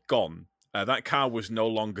car had gone. That car was no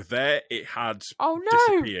longer there. It had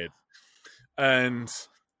disappeared. And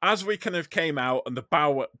as we kind of came out and the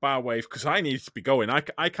bow wave, because I needed to be going.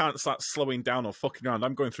 I can't start slowing down or fucking around.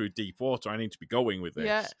 I'm going through deep water. I need to be going with this.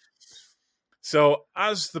 Yeah. So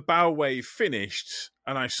as the bow wave finished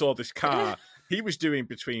and I saw this car, he was doing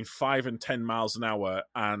between 5 and 10 miles an hour.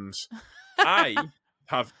 And I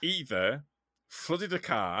have either flooded the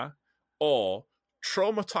car or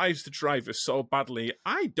traumatized the driver so badly,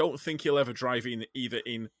 I don't think he'll ever drive either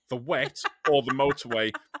in the wet or the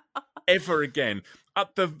motorway ever again.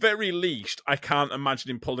 At the very least, I can't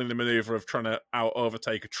imagine him pulling the maneuver of trying to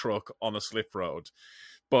overtake a truck on a slip road.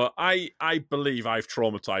 But I believe I've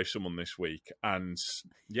traumatized someone this week, and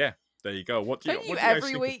yeah, there you go. What do you guys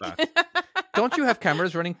think week? Of that? Don't you have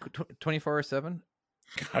cameras running 24/7?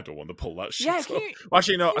 I don't want to pull that shit. Yeah,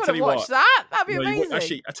 actually, no. I tell you what. That? That'd be amazing.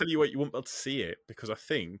 Actually, I tell you what, you won't be able to see it because I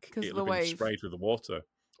think it'll be wave. sprayed with the water.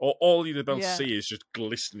 Or all you'll be able to see is just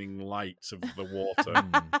glistening lights of the water.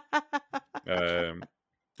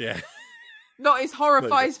 Yeah. Not his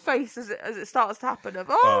horrified face as it starts to happen. Of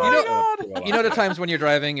God! You know the times when you're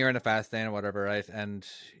driving, you're in a fast lane or whatever, right? And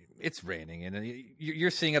it's raining, and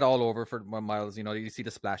you're seeing it all over for miles. You know, you see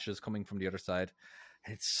the splashes coming from the other side.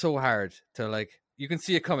 And it's so hard to you can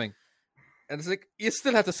see it coming, and it's like you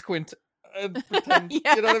still have to squint and pretend. You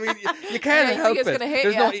know what I mean? You can't help it.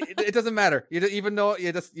 There's no. It doesn't matter. Even though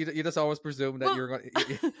you just always presume that you're going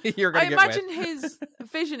to get wet. I imagine his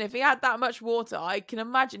vision. If he had that much water, I can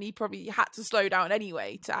imagine he probably had to slow down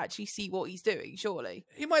anyway to actually see what he's doing. Surely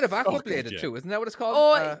he might have aquabladed too. Isn't that what it's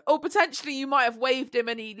called? Or potentially you might have waved him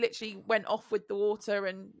and he literally went off with the water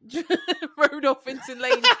and rode off into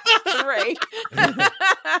lane 3.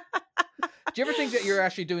 Do you ever think that you're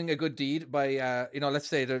actually doing a good deed by, let's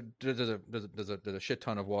say there's a shit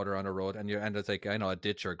ton of water on a road and it's like, a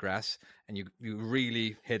ditch or grass, and you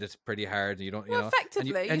really hit it pretty hard, and you don't,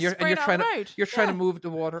 effectively, and you're trying to move the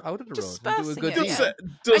water out of the road. And do a good deed.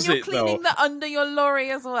 Does and you're it cleaning though? the under your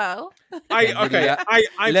lorry as well. I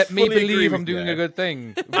let me believe I'm you. doing a good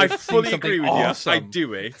thing. I fully agree with awesome. you. I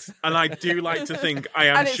do it, and I do like to think I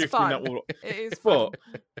am shifting that water. It is but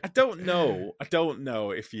I don't know. I don't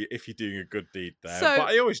know if you're doing a good deed there, but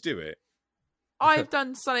I always do it. I've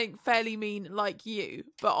done something fairly mean like you,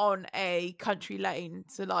 but on a country lane.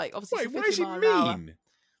 So obviously, why is it mean?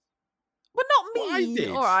 Well, not mean.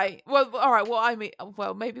 All right.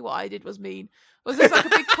 Well, maybe what I did was mean. Was this like a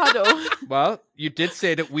big puddle? Well, you did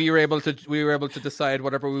say that we were able to decide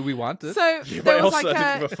whatever we wanted. So there was I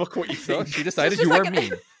didn't give a fuck what you so think. she decided you were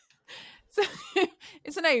mean. So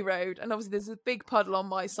it's an A road, and obviously there's a big puddle on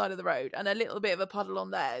my side of the road and a little bit of a puddle on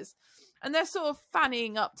theirs. And they're sort of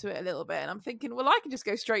fanning up to it a little bit. And I'm thinking, well, I can just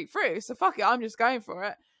go straight through. So fuck it, I'm just going for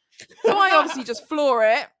it. So I obviously just floor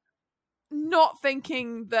it, not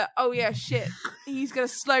thinking that, oh yeah, shit, he's going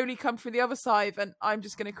to slowly come through the other side and I'm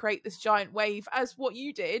just going to create this giant wave as what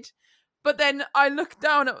you did. But then I look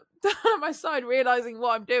down at my side, realising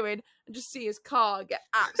what I'm doing, and just see his car get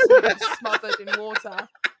absolutely smothered in water.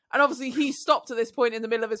 And obviously he stopped at this point in the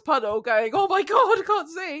middle of his puddle going, oh my God, I can't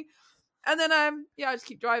see. And then, I just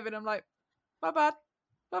keep driving. I'm like, my bad,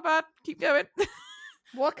 keep going.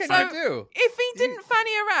 What can you do? If he didn't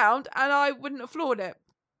fanny around, and I wouldn't have floored it.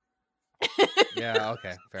 Yeah,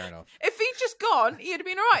 okay, fair enough. If he'd just gone, he'd have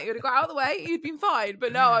been all right. He would have got out of the way. He'd been fine.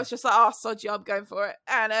 But no, I was just like, sod you, I'm going for it.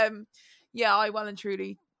 And I well and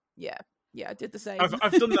truly, I did the same.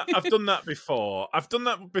 I've done that. I've done that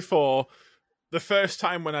before. The first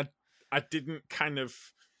time when I didn't kind of,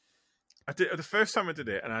 the first time I did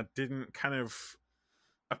it, and I didn't kind of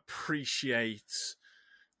appreciate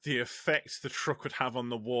the effect the truck would have on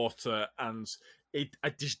the water, and I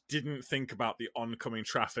just didn't think about the oncoming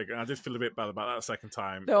traffic, and I did feel a bit bad about that second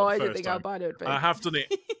time. No, I didn't think how bad it would be. I have done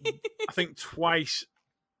it, I think twice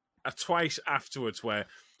afterwards, where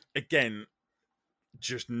again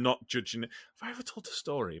just not judging it. Have I ever told a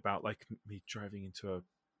story about like me driving into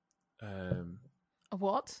a A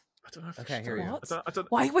what? I don't know if I can't hear you. What? I don't,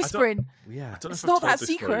 Why are you whispering? Yeah. I don't know It's if I've not told that this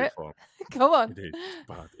story secret. before. Come on. It is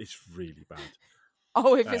bad. It's really bad.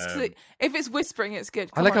 Oh, if it's whispering, it's good.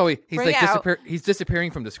 I Come like on. how he's Bring like it out. he's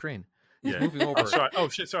disappearing from the screen. He's Yeah. moving over. Oh, sorry. Oh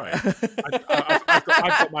shit. Sorry. I've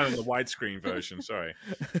got mine on the widescreen version. Sorry.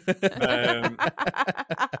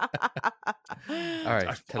 All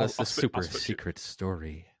right, tell us the I'll super switch it. secret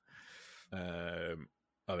story.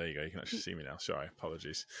 Oh, there you go. You can actually see me now. Sorry.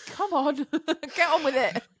 Apologies. Come on. Get on with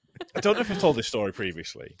it. I don't know if I've told this story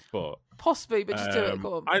previously, but Possibly, but just do it.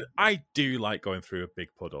 Go on. I do like going through a big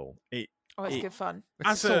puddle. It's good fun.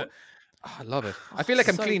 It's I love it. I feel like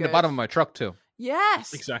I'm so cleaning the good. bottom of my truck too.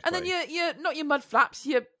 Yes. Exactly. And then your not your mud flaps,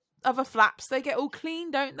 your other flaps, they get all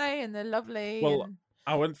clean, don't they? And they're lovely. Well, and...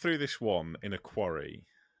 I went through this one in a quarry,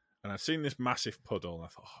 and I'd seen this massive puddle, and I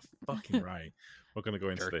thought, oh, fucking right, we're going to go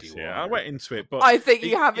into Dirty this here. water. I went into it, but I think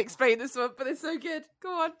you have explained this one, but it's so good.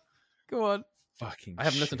 Go on. fucking I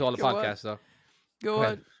haven't listened to all the Go on. podcasts though. Go Go on.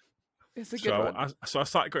 ahead. It's a good one. So I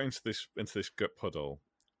started going into this gut puddle,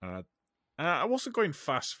 and I wasn't going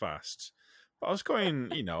fast, but I was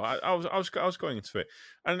going, I was going into it,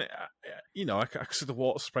 and I could see the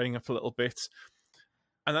water spraying up a little bit,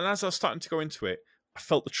 and then as I was starting to go into it, I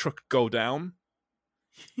felt the truck go down,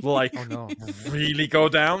 like Oh no. really go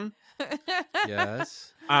down,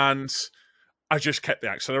 Yes. and I just kept the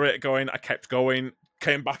accelerator going. I kept going,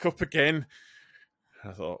 came back up again.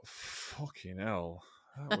 I thought, fucking hell,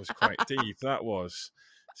 that was quite deep. That was.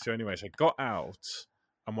 So, anyways, I got out,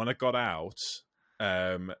 and when I got out,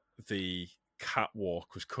 the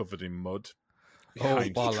catwalk was covered in mud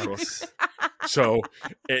behind the truck. bollocks. So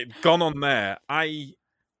it gone on there.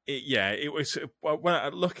 It was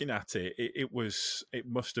when looking at it, it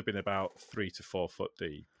must have been about 3 to 4 foot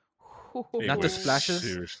deep. It Not the was splashes?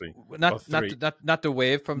 seriously. Not three. not the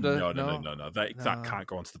wave from the No. That No. can't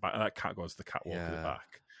go onto the back. That can't go onto the catwalk at the Yeah.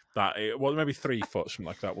 back. Maybe 3 foot, something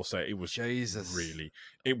like that. We'll say it was Jesus.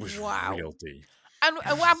 it was Wow. real deep. And what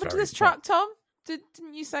happened to Very this truck, Tom?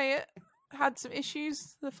 Didn't you say it had some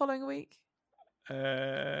issues the following week?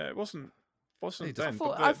 It wasn't then.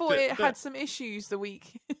 I thought it had some issues the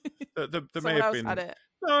week. There may Someone have else been. had it.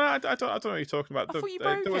 No, I don't know what you're talking about. I thought you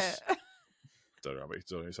broke there was, it. Don't know what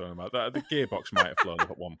you're talking about. The gearbox might have blown up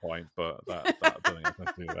at one point, but that I don't think it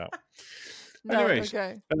has to do with that. No, Anyways,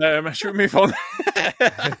 okay. should we move on?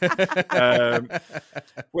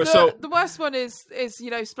 The worst one is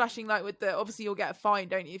splashing like with the. Obviously, you'll get a fine,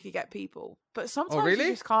 don't you, if you get people? But sometimes really?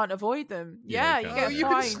 you just can't avoid them. Yeah, Yeah, you you can't. get a you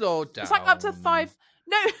fine. can slow down. It's like up to 5.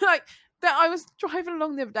 No, like that. I was driving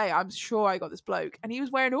along the other day. I'm sure I got this bloke, and he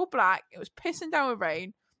was wearing all black. It was pissing down with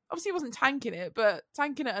rain. Obviously, he wasn't tanking it, but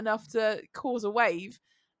tanking it enough to cause a wave.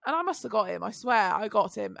 And I must have got him. I swear, I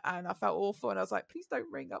got him, and I felt awful. And I was like, "Please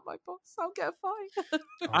don't ring up my boss. I'll get a fine."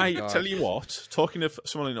 Oh my I God. tell you what, talking of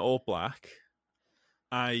someone in all black,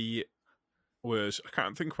 I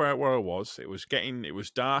can't think where I was. It was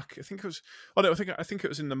dark. I think it was. Oh no, I think it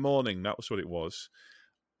was in the morning. That was what it was.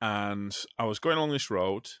 And I was going along this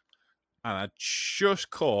road, and I just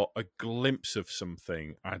caught a glimpse of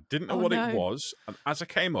something. I didn't know Oh, what no. it was, and as I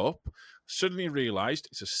came up, suddenly realised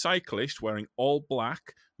it's a cyclist wearing all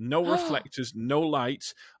black, no reflectors, no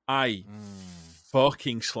lights. I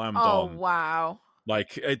fucking slammed Oh on. wow!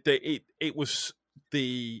 Like it was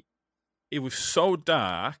so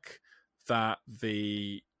dark that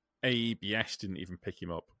the ABS didn't even pick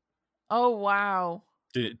him up. Oh wow!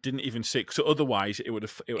 Didn't even see. So otherwise, it would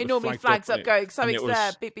have. It normally flagged flags up going, so and it's it was-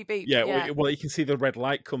 there. Beep beep beep. Yeah, well, you can see the red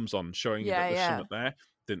light comes on, showing you Yeah, that there's yeah. something there.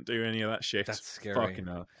 Didn't do any of that shit. That's scary. Fucking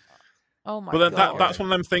hell. Oh my But god! that's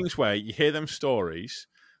one of them things where you hear them stories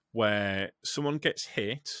where someone gets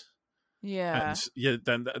hit. Yeah. And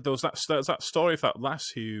then there was that story of that lass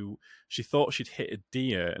who she thought she'd hit a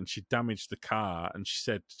deer and she damaged the car, and she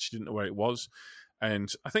said she didn't know where it was, and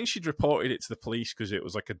I think she'd reported it to the police because it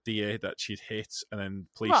was like a deer that she'd hit, and then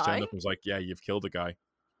police turned Right. up and was like, "Yeah, you've killed a guy."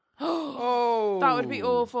 Oh, that would be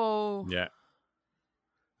awful. Yeah.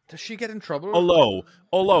 Does she get in trouble? Although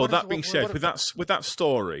What is- that being what- said, what- with that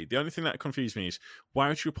story, the only thing that confused me is why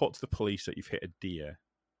would you report to the police that you've hit a deer?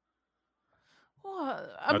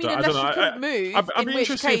 What? I I mean, don't- I unless don't know. she couldn't move, I'd in be which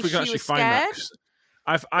interested to see if case we she can actually was find that. scared.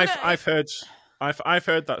 'Cause I've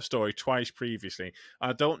heard that story twice previously.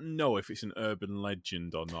 I don't know if it's an urban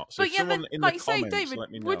legend or not. So But if yeah, someone then, in like the say, comments David, let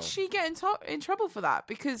me know. would she get in trouble for that?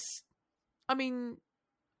 Because, I mean,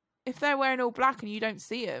 if they're wearing all black and you don't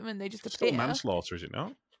see them and they just It's still appear, manslaughter, is it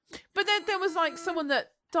not? but then there was like someone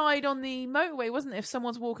that died on the motorway, wasn't it? If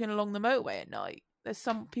someone's walking along the motorway at night, there's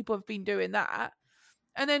some people have been doing that.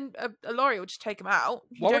 and then a lorry will just take them out.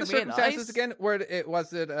 You What were don't the circumstances realise. again? Where it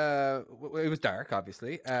was it? It was dark,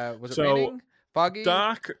 obviously. Was it So, raining? Foggy?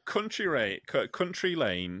 Dark country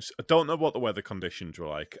lanes. I don't know what the weather conditions were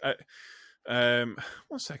like. 1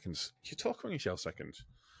 second. You talk on your second.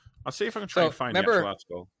 I'll see if I can try So, and find remember- the actual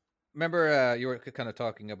article. Remember, you were kind of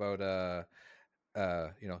talking about,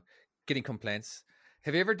 getting complaints.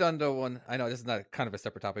 Have you ever done the one? I know this is not kind of a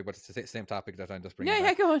separate topic, but it's the same topic that I'm just bringing.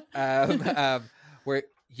 Yeah, go on. Where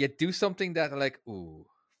you do something that like, ooh,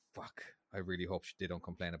 fuck! I really hope they don't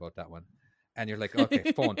complain about that one. And you're like,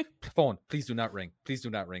 okay, phone, please do not ring. Please do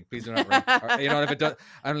not ring. Please do not ring. Or, if it does,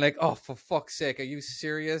 I'm like, oh, for fuck's sake, are you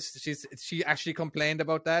serious? She actually complained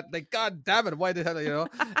about that. Like, God damn it, why the hell,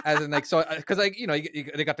 As in, like, so, because like,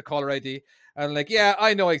 they got the caller ID, and like, yeah,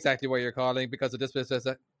 I know exactly why you're calling because of this.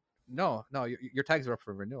 No, your tags are up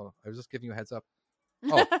for renewal. I was just giving you a heads up.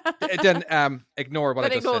 Oh, then ignore what I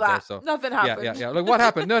Then just ignore said there. that. So Nothing happened. yeah. Like, what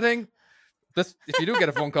happened? Nothing. Just if you do get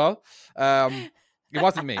a phone call, it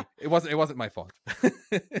wasn't me. It wasn't my fault.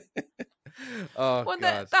 Oh, Well,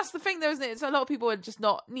 God. that's the thing, though, isn't it? So a lot of people would just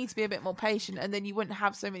not need to be a bit more patient, and then you wouldn't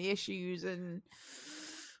have so many issues. And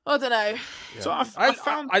I don't know. So Yeah. I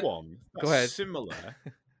found one that's Go ahead. similar,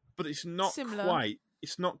 but it's not Similar. quite.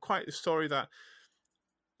 It's not quite the story that.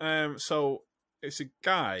 So it's a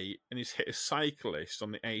guy, and he's hit a cyclist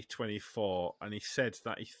on the A24, and he said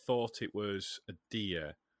that he thought it was a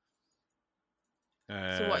deer.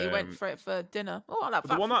 So what, he went for it for dinner? Oh, I'll have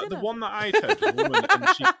that for the dinner. one that I'd heard was a woman, and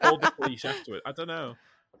she called the police afterward. I don't know.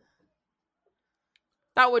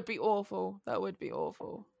 That would be awful. That would be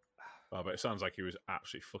awful. Oh, but it sounds like he was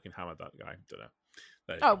absolutely fucking hammered. That guy. Don't know.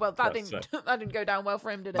 There you Oh go. well, that That's, didn't that didn't go down well for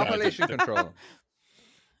him, did it? No, Population control.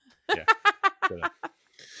 Don't know. But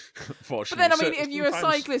Fortunately, then, I mean, if you're a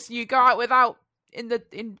sometimes- cyclist and you go out without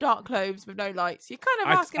in dark clothes with no lights, you're kind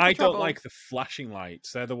of asking for I trouble. don't like the flashing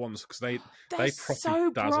lights. They're the ones because they They're properly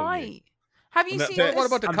so dazzle you. bright. Have you And seen? they're- this- What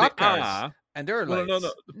about the and cop they cars? are- And they're Well,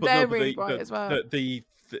 lights. They're but really bright as well.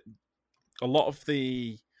 A lot of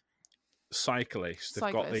the cyclists, they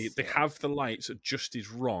Cyclists, yeah. have the lights adjusted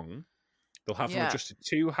wrong. They'll have them Yeah. adjusted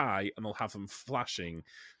too high, and they'll have them flashing.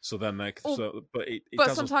 So then they, Or- but it But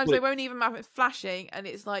dazzles. sometimes But they won't even have it flashing, and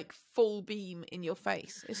it's like full beam in your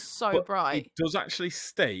face. It's so but bright. It does actually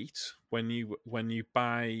state when you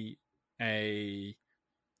buy a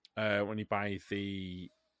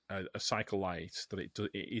cycle light that it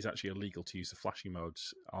is actually illegal to use the flashing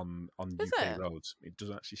modes on Is UK it? roads. It does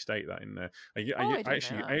actually state that in there. I didn't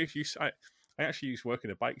know I actually used to work in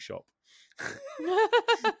a bike shop. So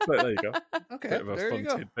there you go. Okay, Bit of a there fun you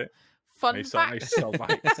go. tidbit. I Fun used to- I fact. used to sell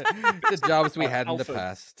bikes. The jobs we had in the Alfred.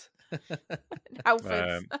 past.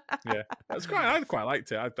 Halfords. Yeah, I quite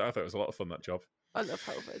liked it. I thought it was a lot of fun, that job. I love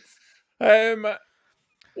Halfords.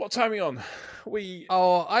 What time are we on?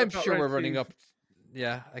 Oh, I'm About sure we're ready running to- up.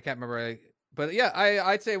 Yeah, I can't remember. But yeah,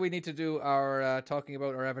 I'd say we need to do our talking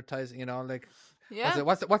about our advertising. Like Yeah.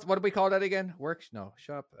 what do we call that again?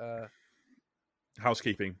 Shop.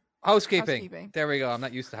 Housekeeping. Housekeeping. Housekeeping. There we go. I'm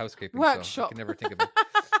not used to housekeeping. So Workshop. I can never think of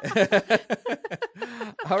it.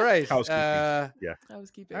 All right. Housekeeping.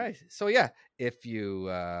 Housekeeping. All right. So yeah, if you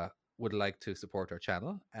would like to support our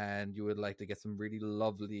channel and you would like to get some really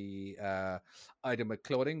lovely item of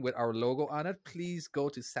clothing with our logo on it, please go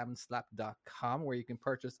to salmonslap.com where you can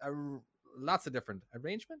purchase lots of different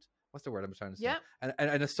arrangement. What's the word I'm trying to say? Yeah.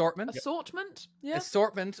 An assortment. Assortment. Yeah.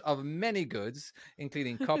 Assortment of many goods,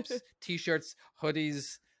 including cups, t-shirts,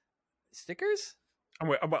 hoodies, stickers. And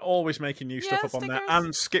we're always making new stuff Yeah, up on there, stickers.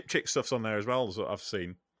 and Skip Chick stuff's on there as well, as I've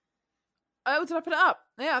seen. Oh, did I put it up?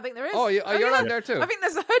 Yeah, I think there is. Oh, you're yeah. on there too. I think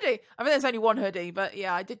there's a hoodie. I think there's only one hoodie, but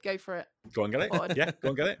yeah, I did go for it. Go and get thought it. I'd- Yeah, go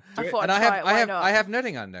and get it. Do I it. thought And I'd try it. Why not? I have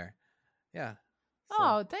nothing on there. Yeah. So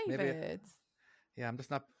Oh, maybe- David. Yeah, I'm just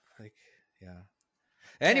not like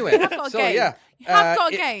Anyway, I've got a so game. yeah, You have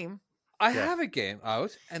got a it- game. I Yeah. have a game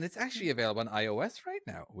out, and it's actually available on iOS right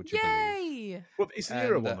now. Would you believe? Yay! Well, is the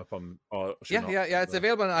Era And, one up on? Or should Yeah, not? yeah. It's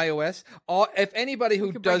available on iOS. Or if anybody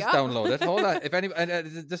who can bring does it up. download it, hold on. If any,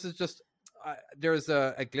 this is just there's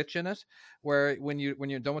a glitch in it where when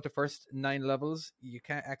you're done with the first 9 levels, you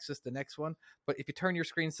can't access the next one. But if you turn your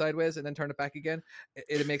screen sideways and then turn it back again,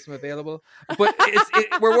 it makes them available. But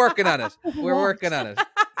we're working on it. We're working on it.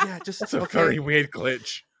 Yeah, just That's a okay. very weird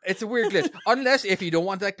glitch. It's a weird glitch. Unless if you don't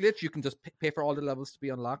want that glitch, you can just pay for all the levels to be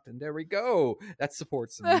unlocked, and there we go. That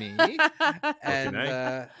supports me, and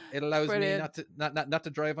it allows Brilliant. me not to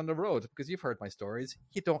drive on the road because you've heard my stories.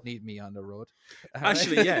 You don't need me on the road.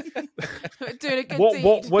 Actually, yeah. Doing a good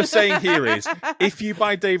What deed. we're saying here is, if you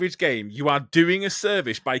buy David's game, you are doing a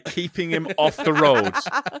service by keeping him off the roads.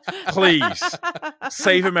 Please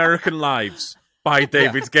save American lives. Buy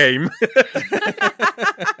David's game.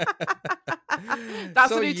 That's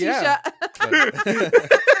So, a new yeah. t-shirt.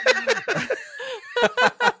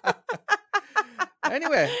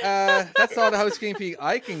 Anyway, that's all the housekeeping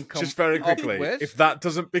I can come Just very up quickly, with. if that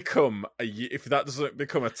doesn't become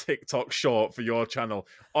a TikTok short for your channel,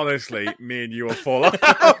 honestly, me and you will fall out.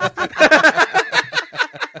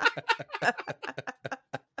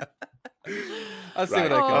 I'll see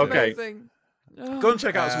Right. what I can do. Okay. Amazing. Go and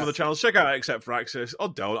check out some of the channels. Check out Except for Access. Or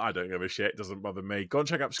don't. I don't give a shit. It doesn't bother me. Go and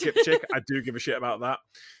check out Skip Chick. I do give a shit about that.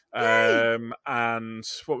 And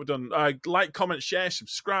what we've done, like, comment, share,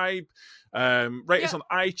 subscribe, rate us on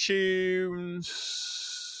iTunes.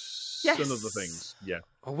 Yes. And other things. Yeah.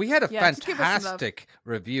 Oh, we had a Yeah, just give us some love. fantastic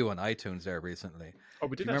review on iTunes there recently. Oh,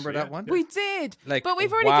 we did. Do you remember actually, that one? We did, Like, but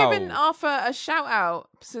we've already wow. given Arthur a shout out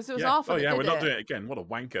since it was Yeah. Arthur. Oh, that yeah. did We're not it. doing it again. What a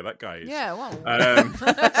wanker that guy is. Yeah, well,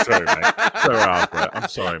 Sorry, mate. Sorry, Arthur. I'm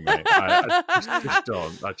sorry, mate. I just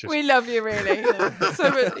don't. I just. we love you, really.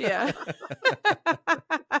 Yeah.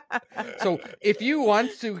 So if you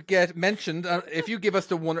want to get mentioned, if you give us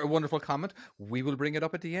a wonderful comment, we will bring it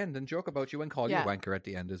up at the end and joke about you and call Yeah. you wanker at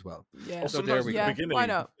the end as well. Yeah. Or So sometimes there we at go. the beginning. Why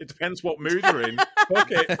not? It depends what mood you're in. Fuck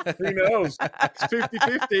it. Who knows? It's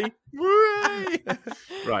 50-50. Whee!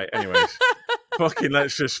 Right, anyways. Fucking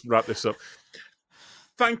let's just wrap this up.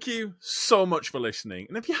 Thank you so much for listening.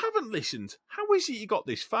 And if you haven't listened, how is it you got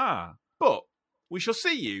this far? But we shall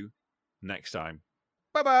see you next time.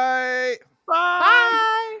 Bye-bye. Bye! Bye.